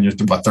 37, you're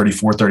about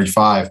 34,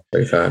 35.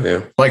 35,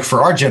 yeah. Like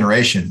for our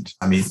generation,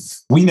 I mean,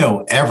 we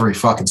know every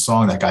fucking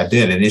song that guy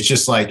did. And it's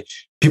just like,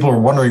 people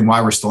are wondering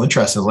why we're still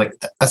interested. Like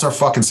that's our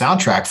fucking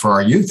soundtrack for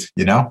our youth.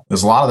 You know,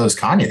 there's a lot of those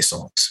Kanye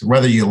songs,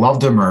 whether you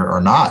loved them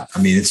or not.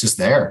 I mean, it's just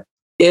there.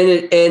 And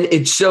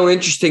it's so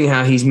interesting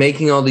how he's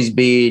making all these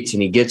beats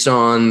and he gets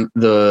on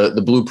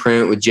the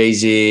Blueprint with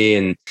Jay-Z,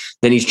 and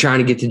then he's trying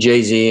to get to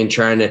Jay-Z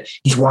and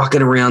he's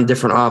walking around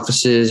different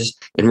offices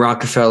in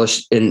Rockefeller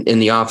in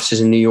the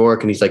offices in New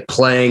York. And he's like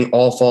playing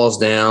All Falls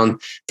Down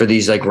for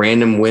these like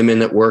random women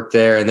that work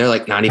there. And they're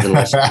like not even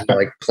listening, they're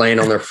like playing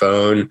on their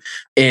phone.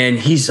 And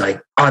he's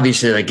like,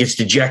 obviously like gets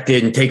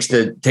dejected and takes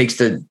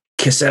the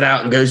cassette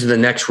out and goes to the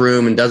next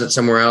room and does it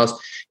somewhere else.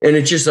 And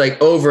it's just like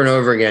over and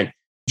over again,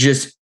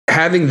 just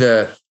having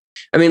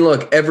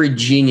look, every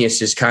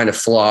genius is kind of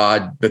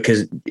flawed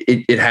because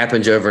it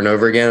happens over and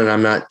over again. And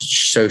I'm not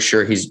so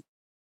sure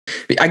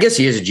I guess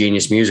he is a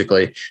genius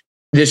musically.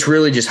 This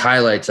really just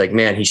highlights like,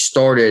 man, he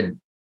started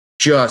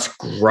just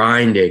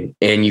grinding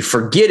and you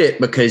forget it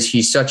because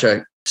he's such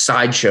a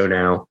sideshow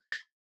now,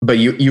 but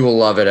you will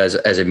love it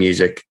as a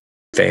music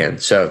fan.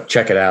 So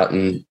check it out.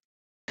 And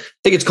I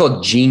think it's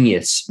called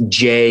Genius,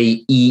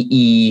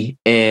 Jeenyus.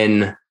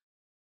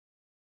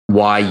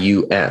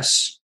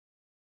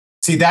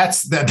 See,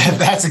 that's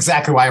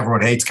exactly why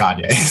everyone hates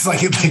Kanye. It's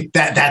like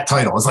that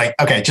title. It's like,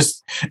 okay,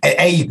 just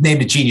A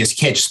named a genius. You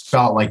can't just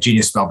spell it like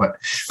genius spell. But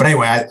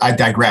anyway, I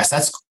digress.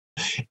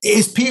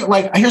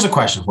 Here's a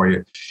question for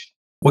you.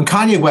 When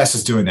Kanye West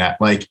is doing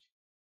that, like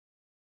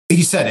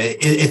you said,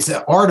 it's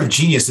an art of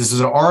genius. This is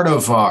an art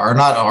of, or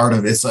not art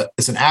of, it's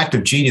an act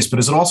of genius, but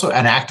is it also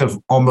an act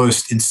of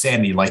almost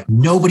insanity? Like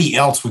nobody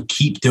else would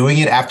keep doing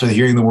it after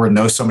hearing the word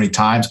no so many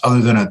times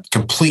other than a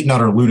complete and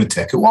utter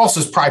lunatic who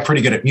also is probably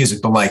pretty good at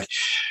music, but like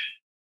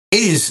it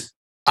is,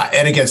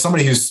 and again,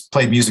 somebody who's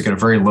played music at a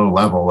very low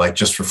level, like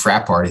just for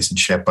frat parties and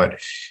shit. But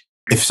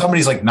if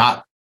somebody's like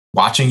not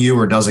watching you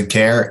or doesn't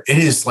care, it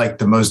is like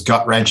the most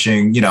gut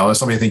wrenching, you know, if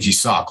somebody thinks you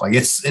suck, like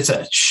it's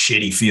a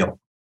shitty feel.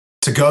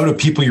 To go to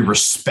people you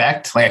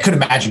respect, like I could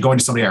imagine going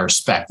to somebody I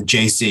respect, the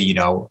JC, you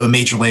know, a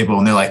major label,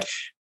 and they're like,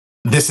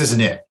 this isn't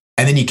it.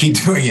 And then you keep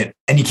doing it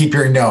and you keep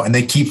hearing no, and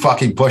they keep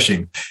fucking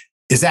pushing.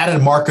 Is that a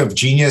mark of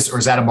genius or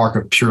is that a mark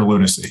of pure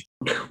lunacy?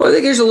 Well, I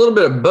think there's a little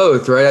bit of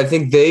both, right? I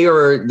think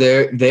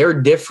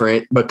they're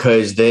different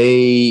because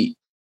they,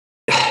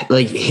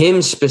 like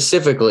him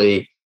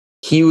specifically,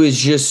 he was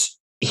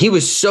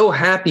so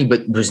happy,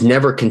 but was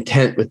never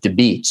content with the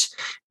beats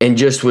and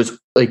just was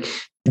like,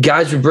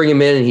 guys would bring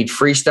him in and he'd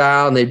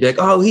freestyle and they'd be like,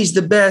 oh, he's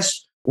the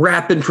best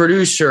rapping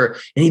producer.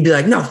 And he'd be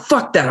like, no,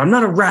 fuck that. I'm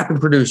not a rapping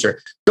producer.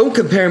 Don't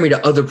compare me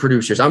to other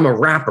producers. I'm a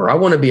rapper. I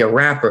want to be a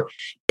rapper.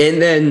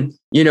 And then,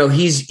 you know,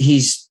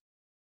 he's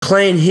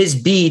playing his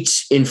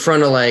beats in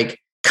front of like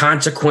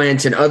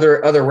Consequence and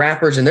other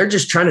rappers. And they're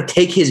just trying to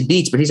take his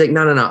beats. But he's like,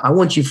 no. I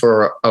want you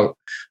for a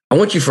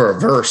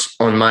verse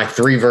on my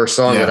 3-verse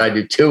song that I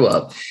do 2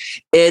 of.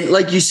 And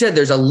like you said,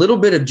 there's a little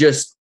bit of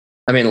just,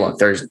 I mean, look,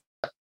 there's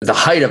the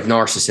height of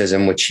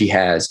narcissism, which he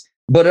has,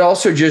 but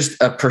also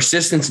just a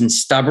persistence and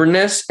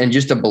stubbornness and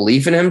just a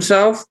belief in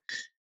himself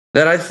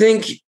that I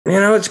think, you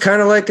know, it's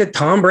kind of like a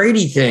Tom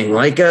Brady thing,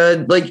 like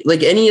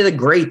any of the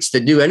greats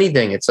that do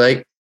anything. It's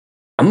like,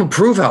 I'm going to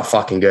prove how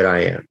fucking good I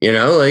am, you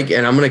know, like,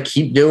 and I'm going to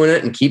keep doing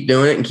it and keep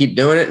doing it and keep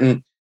doing it.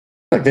 And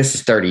like, this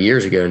is 30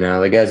 years ago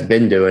now. The guy's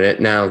been doing it.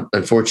 Now,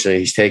 unfortunately,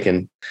 he's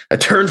taken a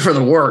turn for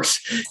the worse.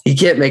 He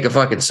can't make a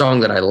fucking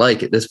song that I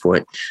like at this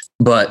point,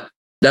 but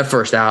that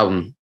first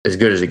album, as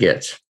good as it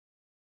gets.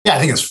 Yeah, I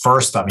think his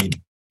first, 4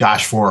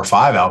 or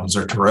 5 albums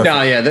are terrific.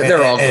 No, yeah,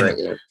 they're all great.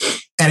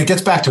 And it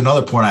gets back to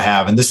another point I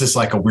have, and this is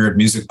like a weird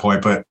music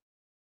point, but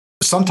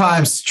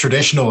sometimes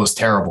traditional is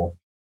terrible.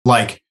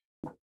 Like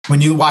when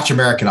you watch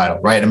American Idol,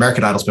 right?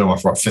 American Idol's been on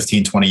for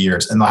 15, 20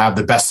 years, and they'll have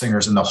the best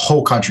singers in the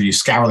whole country. You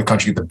scour the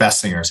country, get the best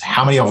singers.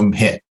 How many of them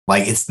hit?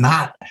 Like it's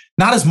not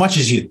as much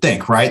as you'd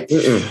think, right?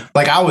 Mm-mm.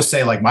 Like I always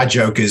say, like my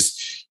joke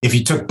is, if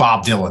you took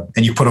Bob Dylan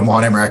and you put him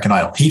on American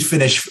Idol,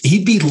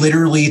 he'd be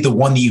literally the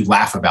one that you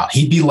laugh about.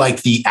 He'd be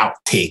like the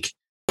outtake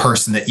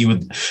person that you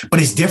would, but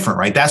he's different,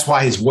 right? That's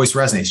why his voice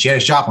resonates.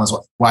 Janis Joplin's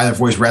why their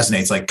voice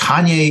resonates. Like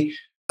Kanye,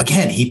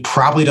 again, he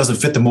probably doesn't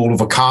fit the mold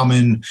of a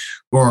Common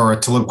or a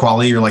Talib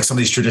Kweli or like some of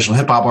these traditional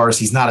hip hop artists.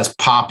 He's not as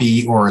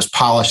poppy or as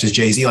polished as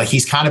Jay-Z. Like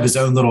he's kind of his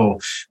own little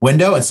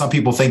window. And some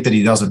people think that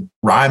he doesn't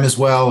rhyme as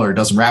well or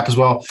doesn't rap as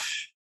well.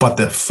 But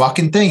the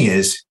fucking thing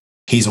is,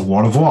 he's a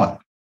one of one.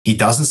 He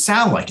doesn't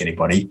sound like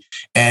anybody.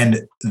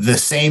 And the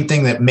same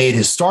thing that made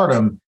his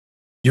stardom,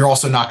 you're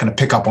also not going to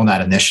pick up on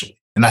that initially.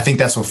 And I think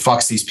that's what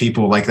fucks these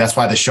people. Like, that's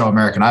why the show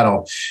American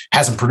Idol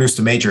hasn't produced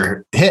a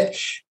major hit.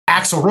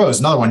 Axl Rose,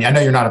 another one. I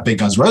know you're not a big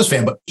Guns N' Roses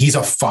fan, but he's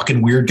a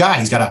fucking weird guy.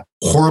 He's got a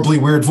horribly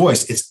weird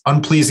voice. It's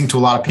unpleasing to a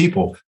lot of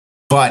people,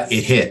 but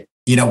it hit.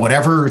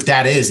 Whatever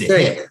that is, it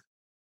hit.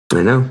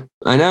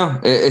 I know.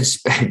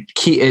 It's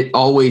key. It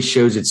always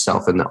shows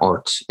itself in the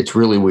arts. It's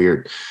really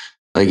weird.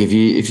 Like if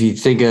you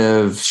think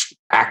of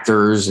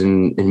actors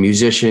and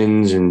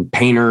musicians and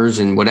painters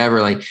and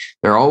whatever, like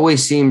there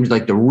always seems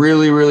like the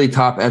really, really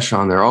top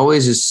echelon.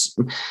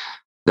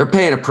 They're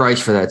paying a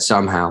price for that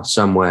somehow,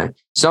 some way.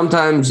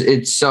 Sometimes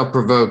it's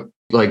self-provoked,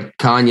 like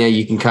Kanye,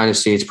 you can kind of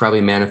see it's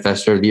probably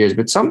manifested over the years,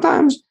 but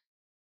sometimes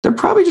they're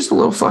probably just a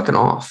little fucking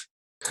off.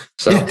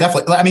 So yeah,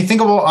 definitely. I mean,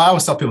 I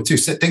always tell people too,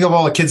 think of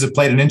all the kids that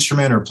played an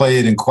instrument or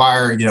played in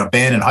choir,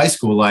 band in high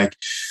school, like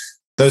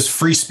those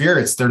free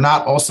spirits, they're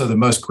not also the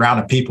most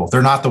grounded people.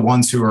 They're not the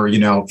ones who are,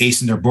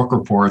 acing their book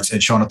reports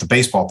and showing up to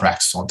baseball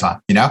practice on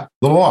time, a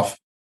little off.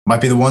 Might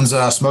be the ones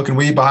smoking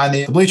weed behind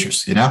the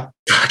bleachers,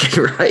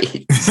 Fucking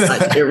right.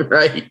 Fucking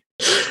right.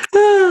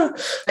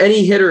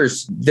 Any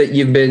hitters that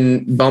you've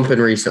been bumping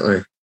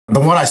recently? The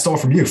one I stole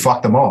from you,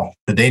 Fuck Them All,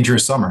 The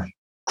Dangerous Summer.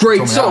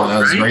 Great song. That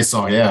was a great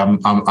song. Yeah,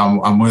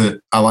 I'm with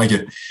it. I like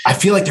it. I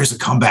feel like there's a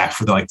comeback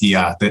for the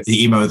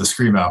emo, the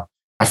screamo.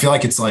 I feel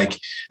like it's like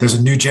there's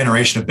a new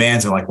generation of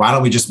bands that are like, why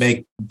don't we just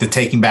make the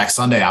Taking Back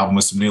Sunday album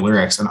with some new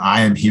lyrics? And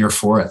I am here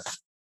for it.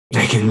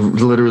 They can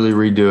literally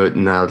redo it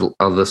and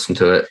I'll listen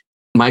to it.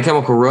 My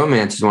Chemical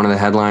Romance is one of the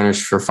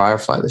headliners for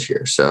Firefly this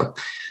year. So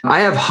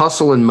I have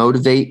Hustle and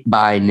Motivate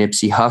by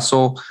Nipsey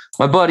Hussle.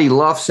 My buddy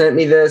Luff sent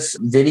me this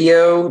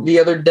video the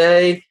other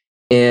day,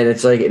 and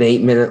it's like an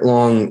 8-minute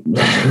long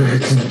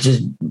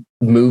just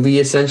movie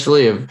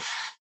essentially of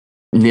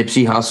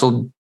Nipsey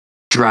Hussle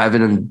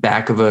driving in the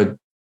back of a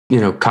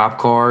cop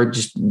car,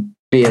 just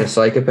being a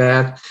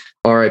psychopath.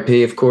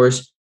 R.I.P. of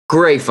course.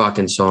 Great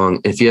fucking song.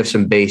 If you have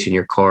some bass in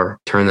your car,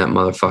 turn that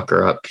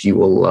motherfucker up because you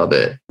will love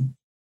it.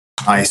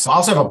 Nice. I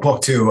also have a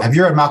book too. Have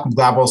you read Malcolm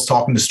Gladwell's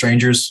Talking to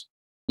Strangers?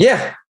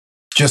 Yeah.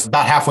 Just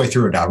about halfway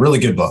through it now. Really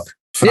good book.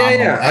 Phenomenal.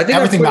 Yeah. I think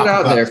everything I put it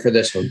out there for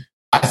this one.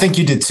 I think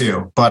you did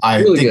too, but I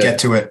really did get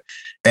to it.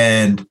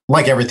 And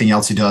like everything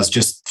else he does,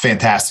 just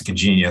fantastic and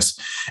genius.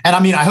 And I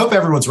mean, I hope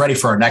everyone's ready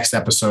for our next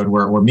episode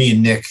where me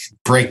and Nick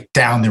break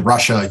down the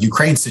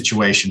Russia-Ukraine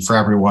situation for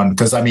everyone.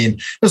 Because I mean,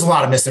 there's a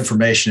lot of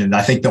misinformation. And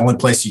I think the only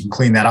place you can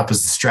clean that up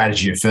is the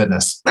strategy of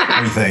fitness. What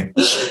do you think?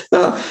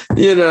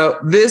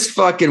 This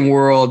fucking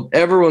world,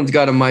 everyone's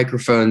got a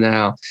microphone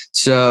now.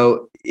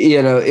 So,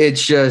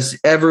 it's just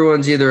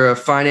everyone's either a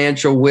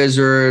financial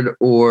wizard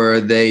or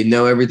they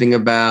know everything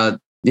about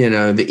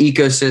the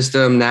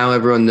ecosystem. Now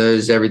everyone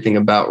knows everything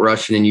about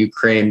Russia and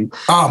Ukraine.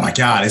 Oh my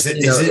God. It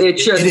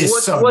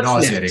is so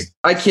nauseating. Next?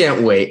 I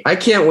can't wait. I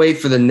can't wait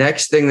for the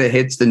next thing that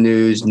hits the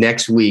news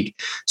next week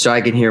so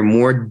I can hear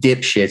more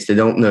dipshits that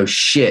don't know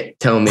shit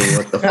tell me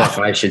what the fuck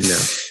I should know.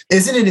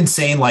 Isn't it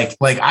insane? Like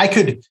I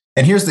could,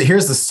 and here's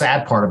the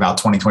sad part about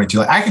 2022.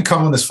 Like I could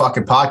come on this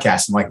fucking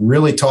podcast and like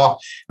really talk.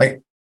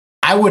 Like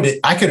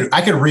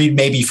I could read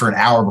maybe for an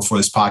hour before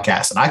this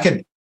podcast and I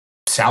could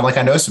sound like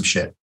I know some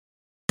shit.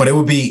 But it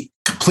would be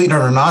complete and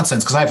utter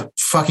nonsense because I have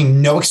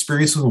fucking no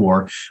experience with the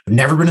war. I've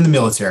never been in the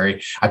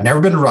military. I've never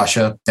been to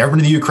Russia, never been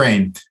to the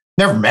Ukraine,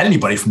 never met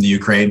anybody from the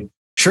Ukraine.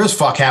 Sure as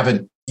fuck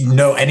haven't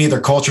any of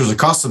their cultures or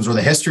customs or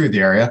the history of the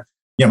area.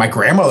 My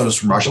grandmother was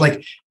from Russia.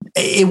 Like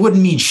it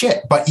wouldn't mean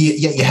shit. But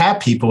you have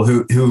people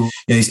who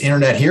these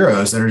internet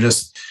heroes that are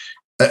just,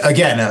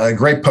 again, a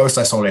great post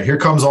I saw today. Here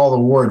comes all the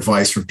war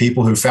advice for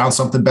people who found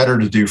something better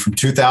to do from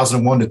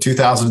 2001 to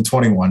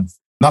 2021.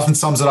 Nothing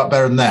sums it up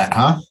better than that,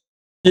 huh?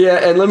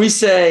 Yeah, and let me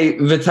say,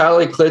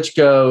 Vitaly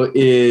Klitschko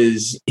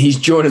he's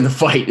joining the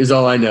fight. Is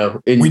all I know.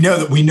 And we know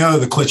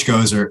the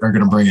Klitschkos are going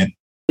to bring it.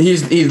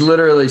 He's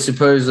literally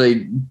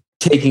supposedly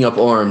taking up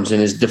arms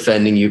and is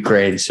defending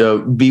Ukraine. So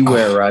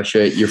beware,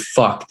 Russia, you're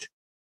fucked.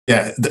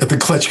 Yeah, the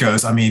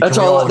Klitschkos. I mean, that's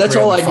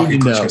all I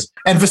need to know.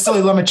 And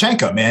Vasily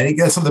Lomachenko, man, he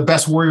got some of the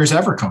best warriors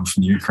ever come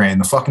from Ukraine.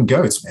 The fucking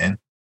goats, man.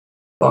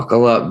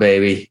 Buckle up,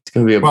 baby. It's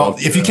going to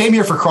be if you came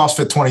here for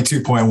CrossFit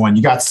 22.1,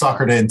 you got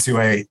suckered into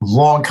a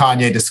long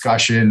Kanye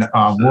discussion,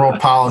 world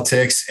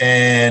politics,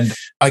 and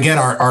again,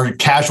 our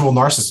casual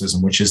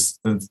narcissism, which is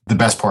the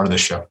best part of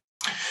this show.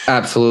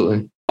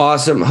 Absolutely.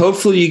 Awesome.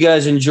 Hopefully you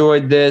guys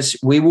enjoyed this.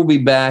 We will be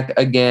back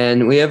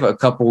again. We have a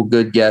couple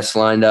good guests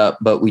lined up,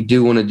 but we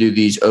do want to do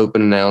these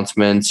open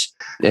announcements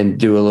and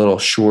do a little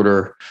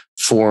shorter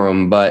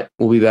forum, but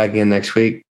we'll be back again next week.